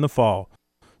Saturday in the fall.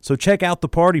 So check out the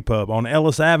Party Pub on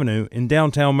Ellis Avenue in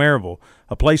downtown Maryville,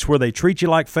 a place where they treat you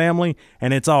like family,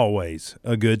 and it's always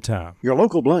a good time. Your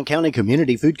local Blount County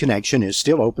Community Food Connection is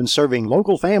still open, serving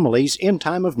local families in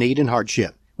time of need and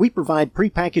hardship. We provide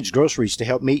prepackaged groceries to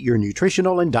help meet your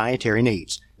nutritional and dietary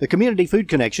needs. The Community Food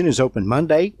Connection is open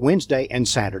Monday, Wednesday, and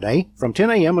Saturday from 10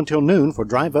 a.m. until noon for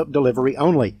drive-up delivery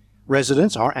only.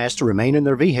 Residents are asked to remain in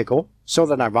their vehicle so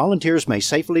that our volunteers may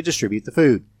safely distribute the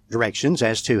food. Directions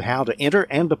as to how to enter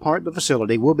and depart the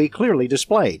facility will be clearly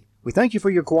displayed. We thank you for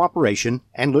your cooperation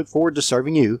and look forward to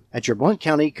serving you at your Blount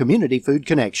County Community Food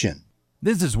Connection.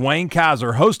 This is Wayne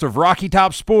Kaiser, host of Rocky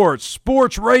Top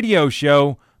Sports radio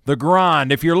show, The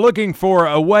Grind. If you're looking for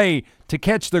a way to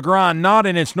catch The Grind not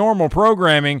in its normal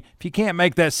programming, if you can't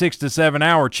make that 6 to 7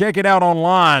 hour, check it out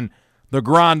online,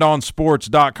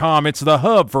 thegrindonsports.com. It's the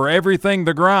hub for everything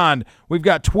The Grind. We've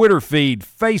got Twitter feed,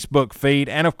 Facebook feed,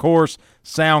 and, of course,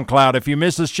 SoundCloud. If you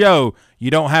miss a show,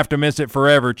 you don't have to miss it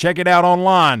forever. Check it out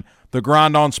online,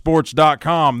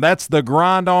 thegrindonsports.com. That's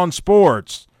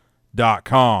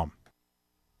thegrindonsports.com.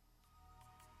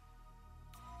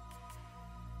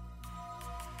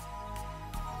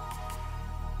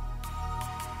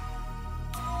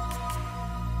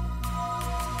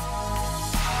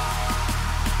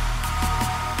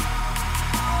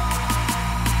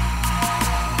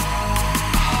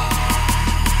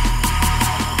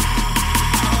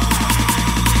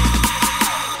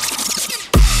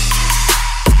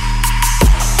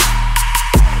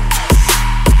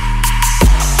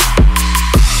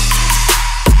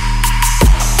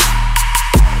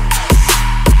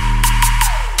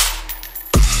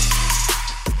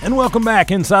 And welcome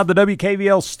back inside the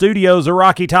WKVL studios of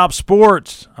Rocky Top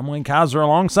Sports. I'm Wayne Kaiser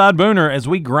alongside Booner as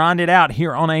we grind it out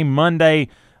here on a Monday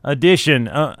edition.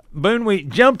 Boone, we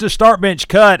jump to start bench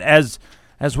cut as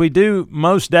we do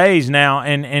most days now,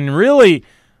 and really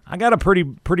I got a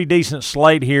pretty decent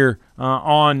slate here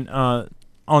on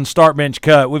start bench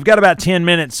cut. We've got about 10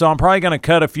 minutes, so I'm probably going to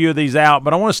cut a few of these out,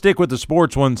 but I want to stick with the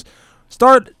sports ones.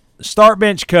 Start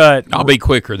bench cut. I'll be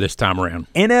quicker this time around.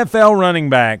 NFL running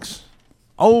backs.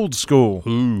 Old school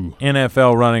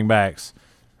NFL running backs.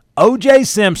 O.J.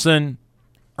 Simpson,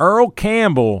 Earl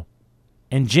Campbell,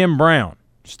 and Jim Brown.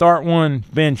 Start one,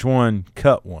 bench one,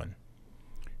 cut one.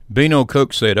 Bino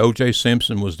Cook said O.J.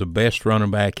 Simpson was the best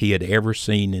running back he had ever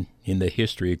seen in the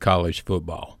history of college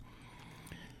football.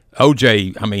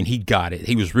 O.J., I mean, he got it.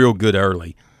 He was real good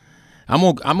early.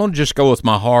 I'm gonna just go with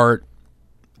my heart.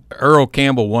 Earl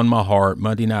Campbell won my heart.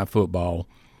 Monday Night Football.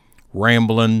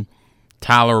 Rambling.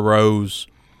 Tyler Rose.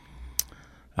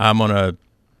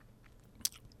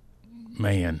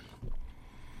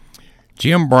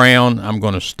 Jim Brown, I'm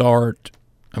going to start.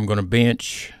 I'm going to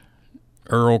bench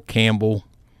Earl Campbell,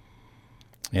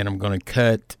 and I'm going to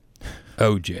cut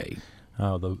OJ.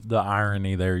 Oh, the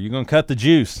irony there. You're going to cut the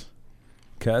juice.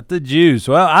 Cut the juice.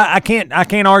 Well, I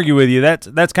can't argue with you.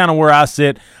 That's kind of where I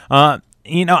sit. I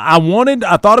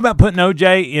thought about putting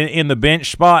OJ in the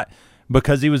bench spot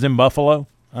because he was in Buffalo.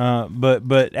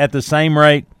 But at the same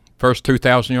rate, first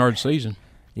 2,000-yard season.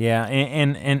 Yeah,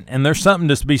 and there's something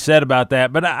to be said about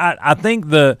that. But I think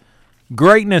the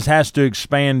greatness has to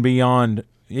expand beyond.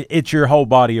 It's your whole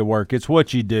body of work. It's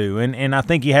what you do, and I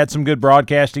think he had some good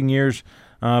broadcasting years.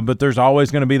 But there's always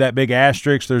going to be that big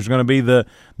asterisk. There's going to be the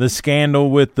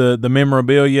scandal with the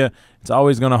memorabilia. It's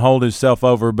always going to hold itself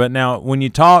over. But now, when you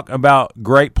talk about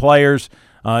great players.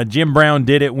 Jim Brown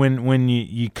did it when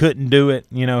you couldn't do it.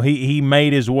 You know, he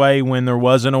made his way when there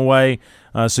wasn't a way.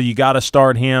 So you got to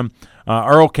start him.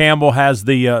 Earl Campbell has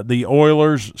the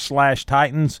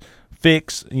Oilers/Titans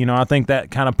fix. You know, I think that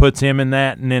kind of puts him in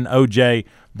that. And then OJ,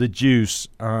 the juice,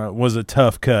 was a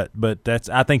tough cut, but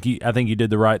I think you did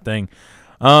the right thing.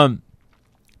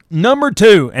 Number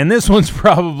 2, and this one's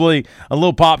probably a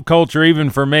little pop culture even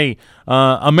for me.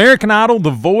 American Idol, The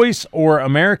Voice, or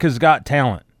America's Got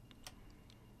Talent.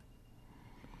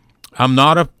 I'm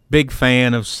not a big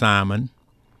fan of Simon.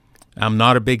 I'm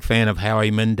not a big fan of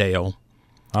Howie Mandel.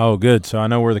 Oh, good. So I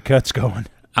know where the cut's going.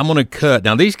 I'm going to cut.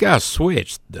 Now, these guys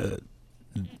switched.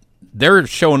 They're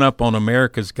showing up on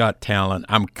America's Got Talent.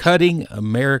 I'm cutting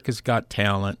America's Got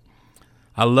Talent.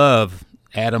 I love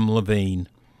Adam Levine.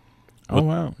 Oh,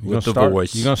 wow. With The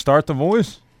Voice. You going to start The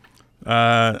Voice?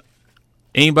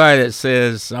 Anybody that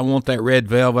says, I want that red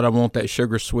velvet, I want that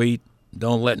sugar sweet,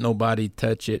 don't let nobody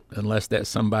touch it unless that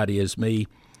somebody is me.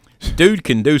 Dude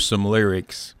can do some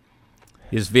lyrics.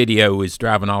 His video is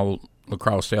driving all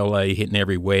across L.A., hitting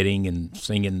every wedding and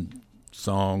singing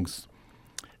songs.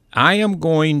 I am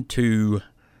going to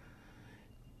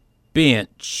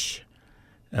bench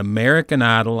American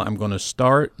Idol. I'm going to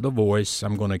start The Voice.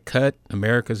 I'm going to cut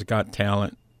America's Got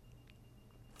Talent.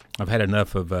 I've had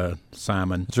enough of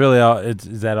Simon. It's really all.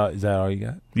 Is that all you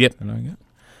got? Yep.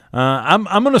 I'm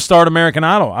going to start American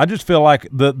Idol. I just feel like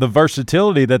the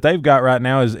versatility that they've got right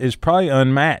now is probably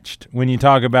unmatched. When you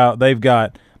talk about they've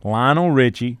got Lionel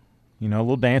Richie, a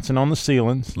little dancing on the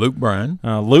ceilings. Luke Bryan,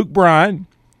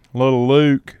 little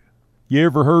Luke. You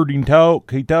ever heard him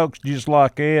talk? He talks just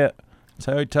like that. That's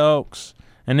how he talks.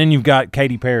 And then you've got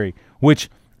Katy Perry, which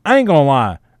I ain't gonna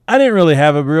lie, I didn't really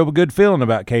have a real good feeling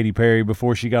about Katy Perry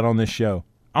before she got on this show.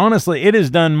 Honestly, it has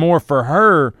done more for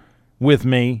her with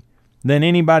me than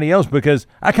anybody else because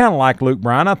I kind of like Luke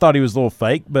Bryan. I thought he was a little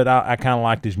fake, but I kind of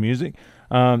liked his music.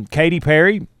 Katy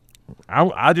Perry,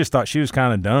 I just thought she was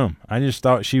kind of dumb. I just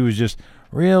thought she was just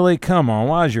Really? Come on.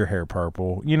 Why is your hair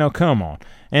purple? Come on.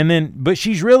 And then, but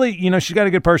she's really, she's got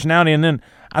a good personality. And then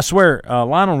I swear,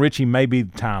 Lionel Richie may be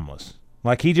timeless.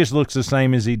 Like, he just looks the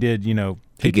same as he did,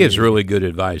 He gives really good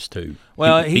advice, too.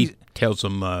 Well, he tells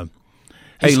them,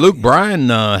 hey, Luke Bryan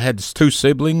had 2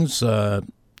 siblings.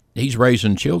 He's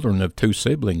raising children of 2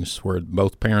 siblings where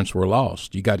both parents were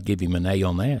lost. You got to give him an A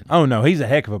on that. Oh, no, he's a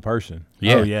heck of a person.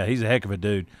 Yeah. Oh, yeah, he's a heck of a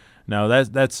dude. No,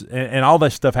 that's and all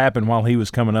that stuff happened while he was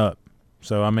coming up.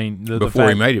 So, I mean, before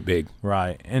he made it big.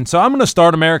 Right. And so I'm going to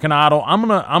start American Idol. I'm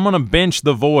going to bench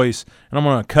The Voice, and I'm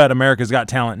going to cut America's Got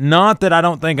Talent. Not that I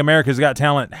don't think America's Got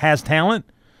Talent has talent,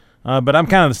 but I'm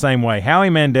kind of the same way. Howie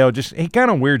Mandel, he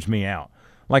kind of weirds me out.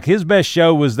 Like, his best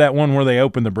show was that one where they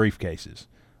opened the briefcases.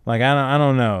 Like, I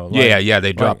don't know. Like, yeah,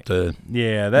 they dropped the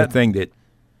thing that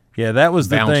that was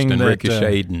the thing and that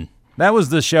ricocheted and that was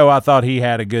the show I thought he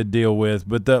had a good deal with.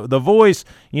 But the Voice,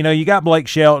 you got Blake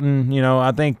Shelton.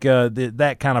 I think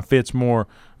that kind of fits more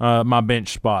my bench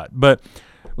spot. But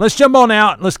let's jump on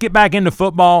out. Let's get back into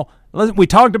football. We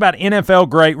talked about NFL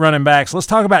great running backs. Let's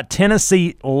talk about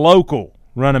Tennessee local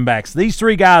running backs. These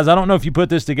 3 guys, I don't know if you put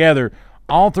this together,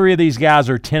 all 3 of these guys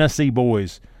are Tennessee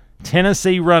boys.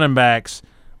 Tennessee running backs,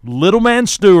 Little Man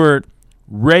Stewart,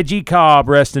 Reggie Cobb,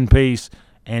 rest in peace,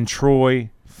 and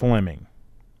Troy Fleming.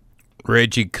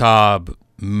 Reggie Cobb,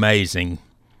 amazing.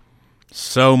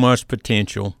 So much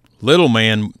potential. Little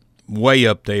Man, way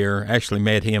up there. Actually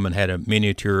met him and had a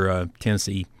miniature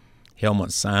Tennessee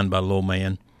helmet signed by Little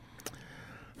Man.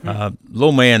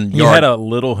 Little Man. You had a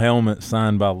little helmet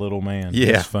signed by Little Man.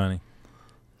 Yeah. That's funny.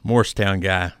 Morristown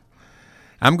guy.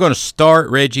 I'm going to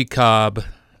start Reggie Cobb.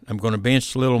 I'm going to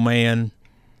bench Little Man.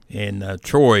 And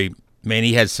Troy, man,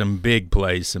 he had some big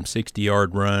plays, some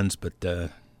 60-yard runs, but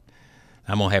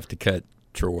I'm going to have to cut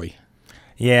Troy.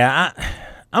 Yeah,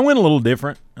 I went a little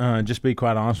different, just to be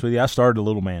quite honest with you. I started a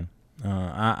Little Man.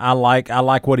 I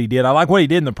like what he did. I like what he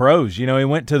did in the pros. He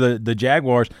went to the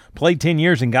Jaguars, played 10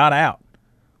 years, and got out.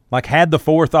 Like, had the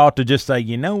forethought to just say,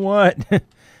 you know what,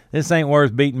 this ain't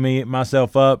worth beating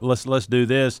myself up. Let's do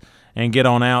this and get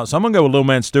on out. So I'm going to go with Little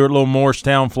Man Stewart, little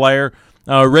Morristown flair.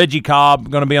 Reggie Cobb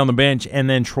going to be on the bench, and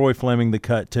then Troy Fleming the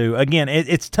cut too. Again,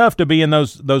 it's tough to be in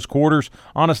those quarters.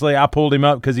 Honestly, I pulled him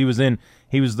up because he was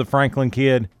the Franklin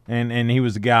kid, and he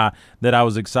was the guy that I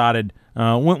was excited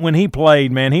when he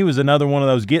played. Man, he was another one of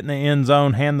those get in the end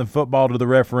zone, hand the football to the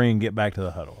referee, and get back to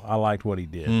the huddle. I liked what he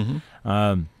did.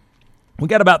 Mm-hmm. We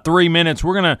got about 3 minutes.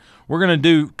 We're gonna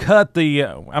cut the.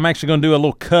 I'm actually gonna do a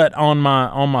little cut on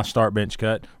my start bench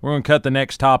cut. We're gonna cut the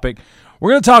next topic. We're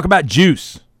gonna talk about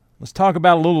juice. Let's talk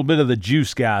about a little bit of the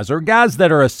juice guys, or guys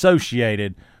that are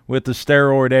associated with the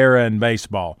steroid era in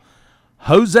baseball.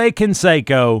 Jose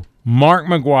Canseco, Mark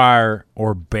McGwire,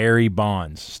 or Barry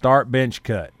Bonds. Start bench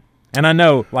cut. And I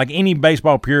know, like, any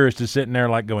baseball purist is sitting there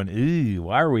like going, ooh,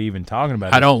 why are we even talking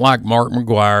about it? I don't like Mark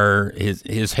McGwire.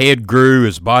 His head grew,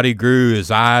 his body grew, his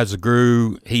eyes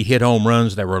grew. He hit home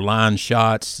runs that were line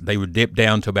shots. They would dip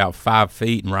down to about 5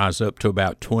 feet and rise up to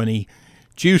about 20.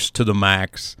 Juice to the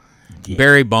max. Yeah.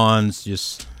 Barry Bonds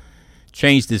just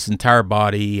changed his entire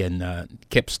body and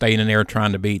kept staying in there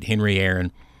trying to beat Henry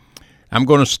Aaron. I'm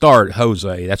going to start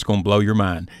Jose. That's going to blow your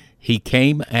mind. He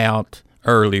came out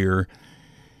earlier.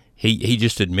 He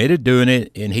just admitted doing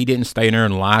it, and he didn't stay in there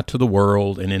and lie to the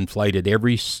world and inflated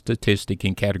every statistic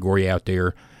and category out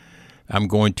there. I'm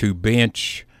going to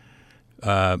bench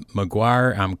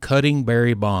McGwire. I'm cutting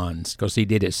Barry Bonds because he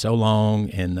did it so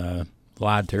long and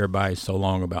lied to everybody so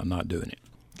long about not doing it.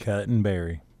 Cutting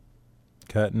Barry.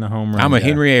 Cutting the home run. I'm a guy.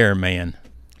 Henry Aaron man.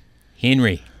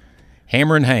 Henry.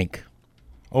 Hammer and Hank.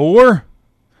 Or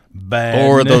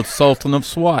the Sultan of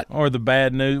SWAT. Or the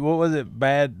bad news. What was it?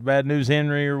 Bad News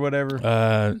Henry or whatever?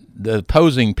 The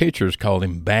opposing pitchers called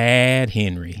him Bad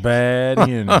Henry. Bad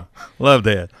Henry. Love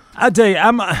that. I tell you,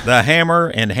 the Hammer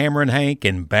and Hank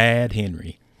and Bad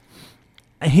Henry.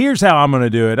 Here's how I'm going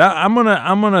to do it. I'm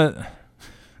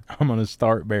gonna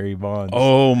start Barry Bonds.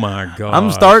 Oh my God! I'm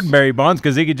starting Barry Bonds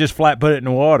because he could just flat put it in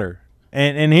the water.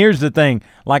 And here's the thing: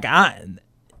 like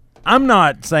I'm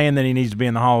not saying that he needs to be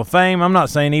in the Hall of Fame. I'm not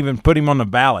saying even put him on the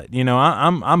ballot.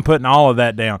 I'm putting all of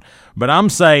that down. But I'm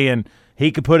saying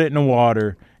he could put it in the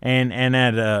water. And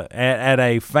at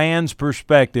a fan's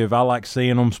perspective, I like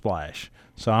seeing them splash.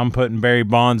 So I'm putting Barry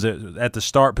Bonds at the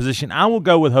start position. I will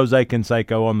go with Jose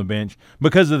Canseco on the bench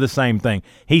because of the same thing.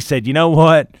 He said, you know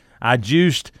what? I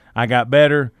juiced, I got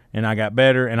better, and I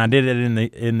did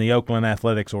it in the Oakland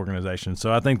Athletics organization.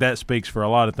 So I think that speaks for a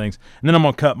lot of things. And then I'm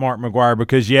gonna cut Mark McGwire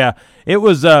because it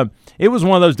was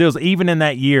one of those deals. Even in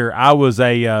that year, I was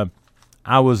a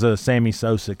Sammy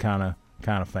Sosa kind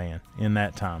of fan in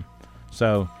that time.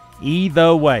 So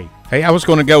Either way. Hey, I was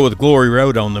going to go with Glory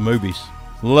Road on the movies.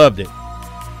 Loved it.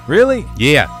 Really?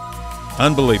 Yeah.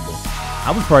 Unbelievable.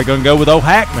 I was probably going to go with Old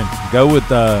Hackman. Go with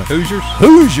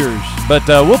Hoosiers. But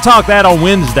we'll talk that on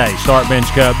Wednesday, Start Bench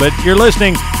Cut. But you're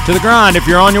listening to The Grind if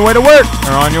you're on your way to work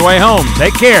or on your way home.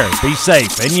 Take care. Be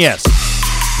safe. And yes,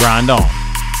 grind on.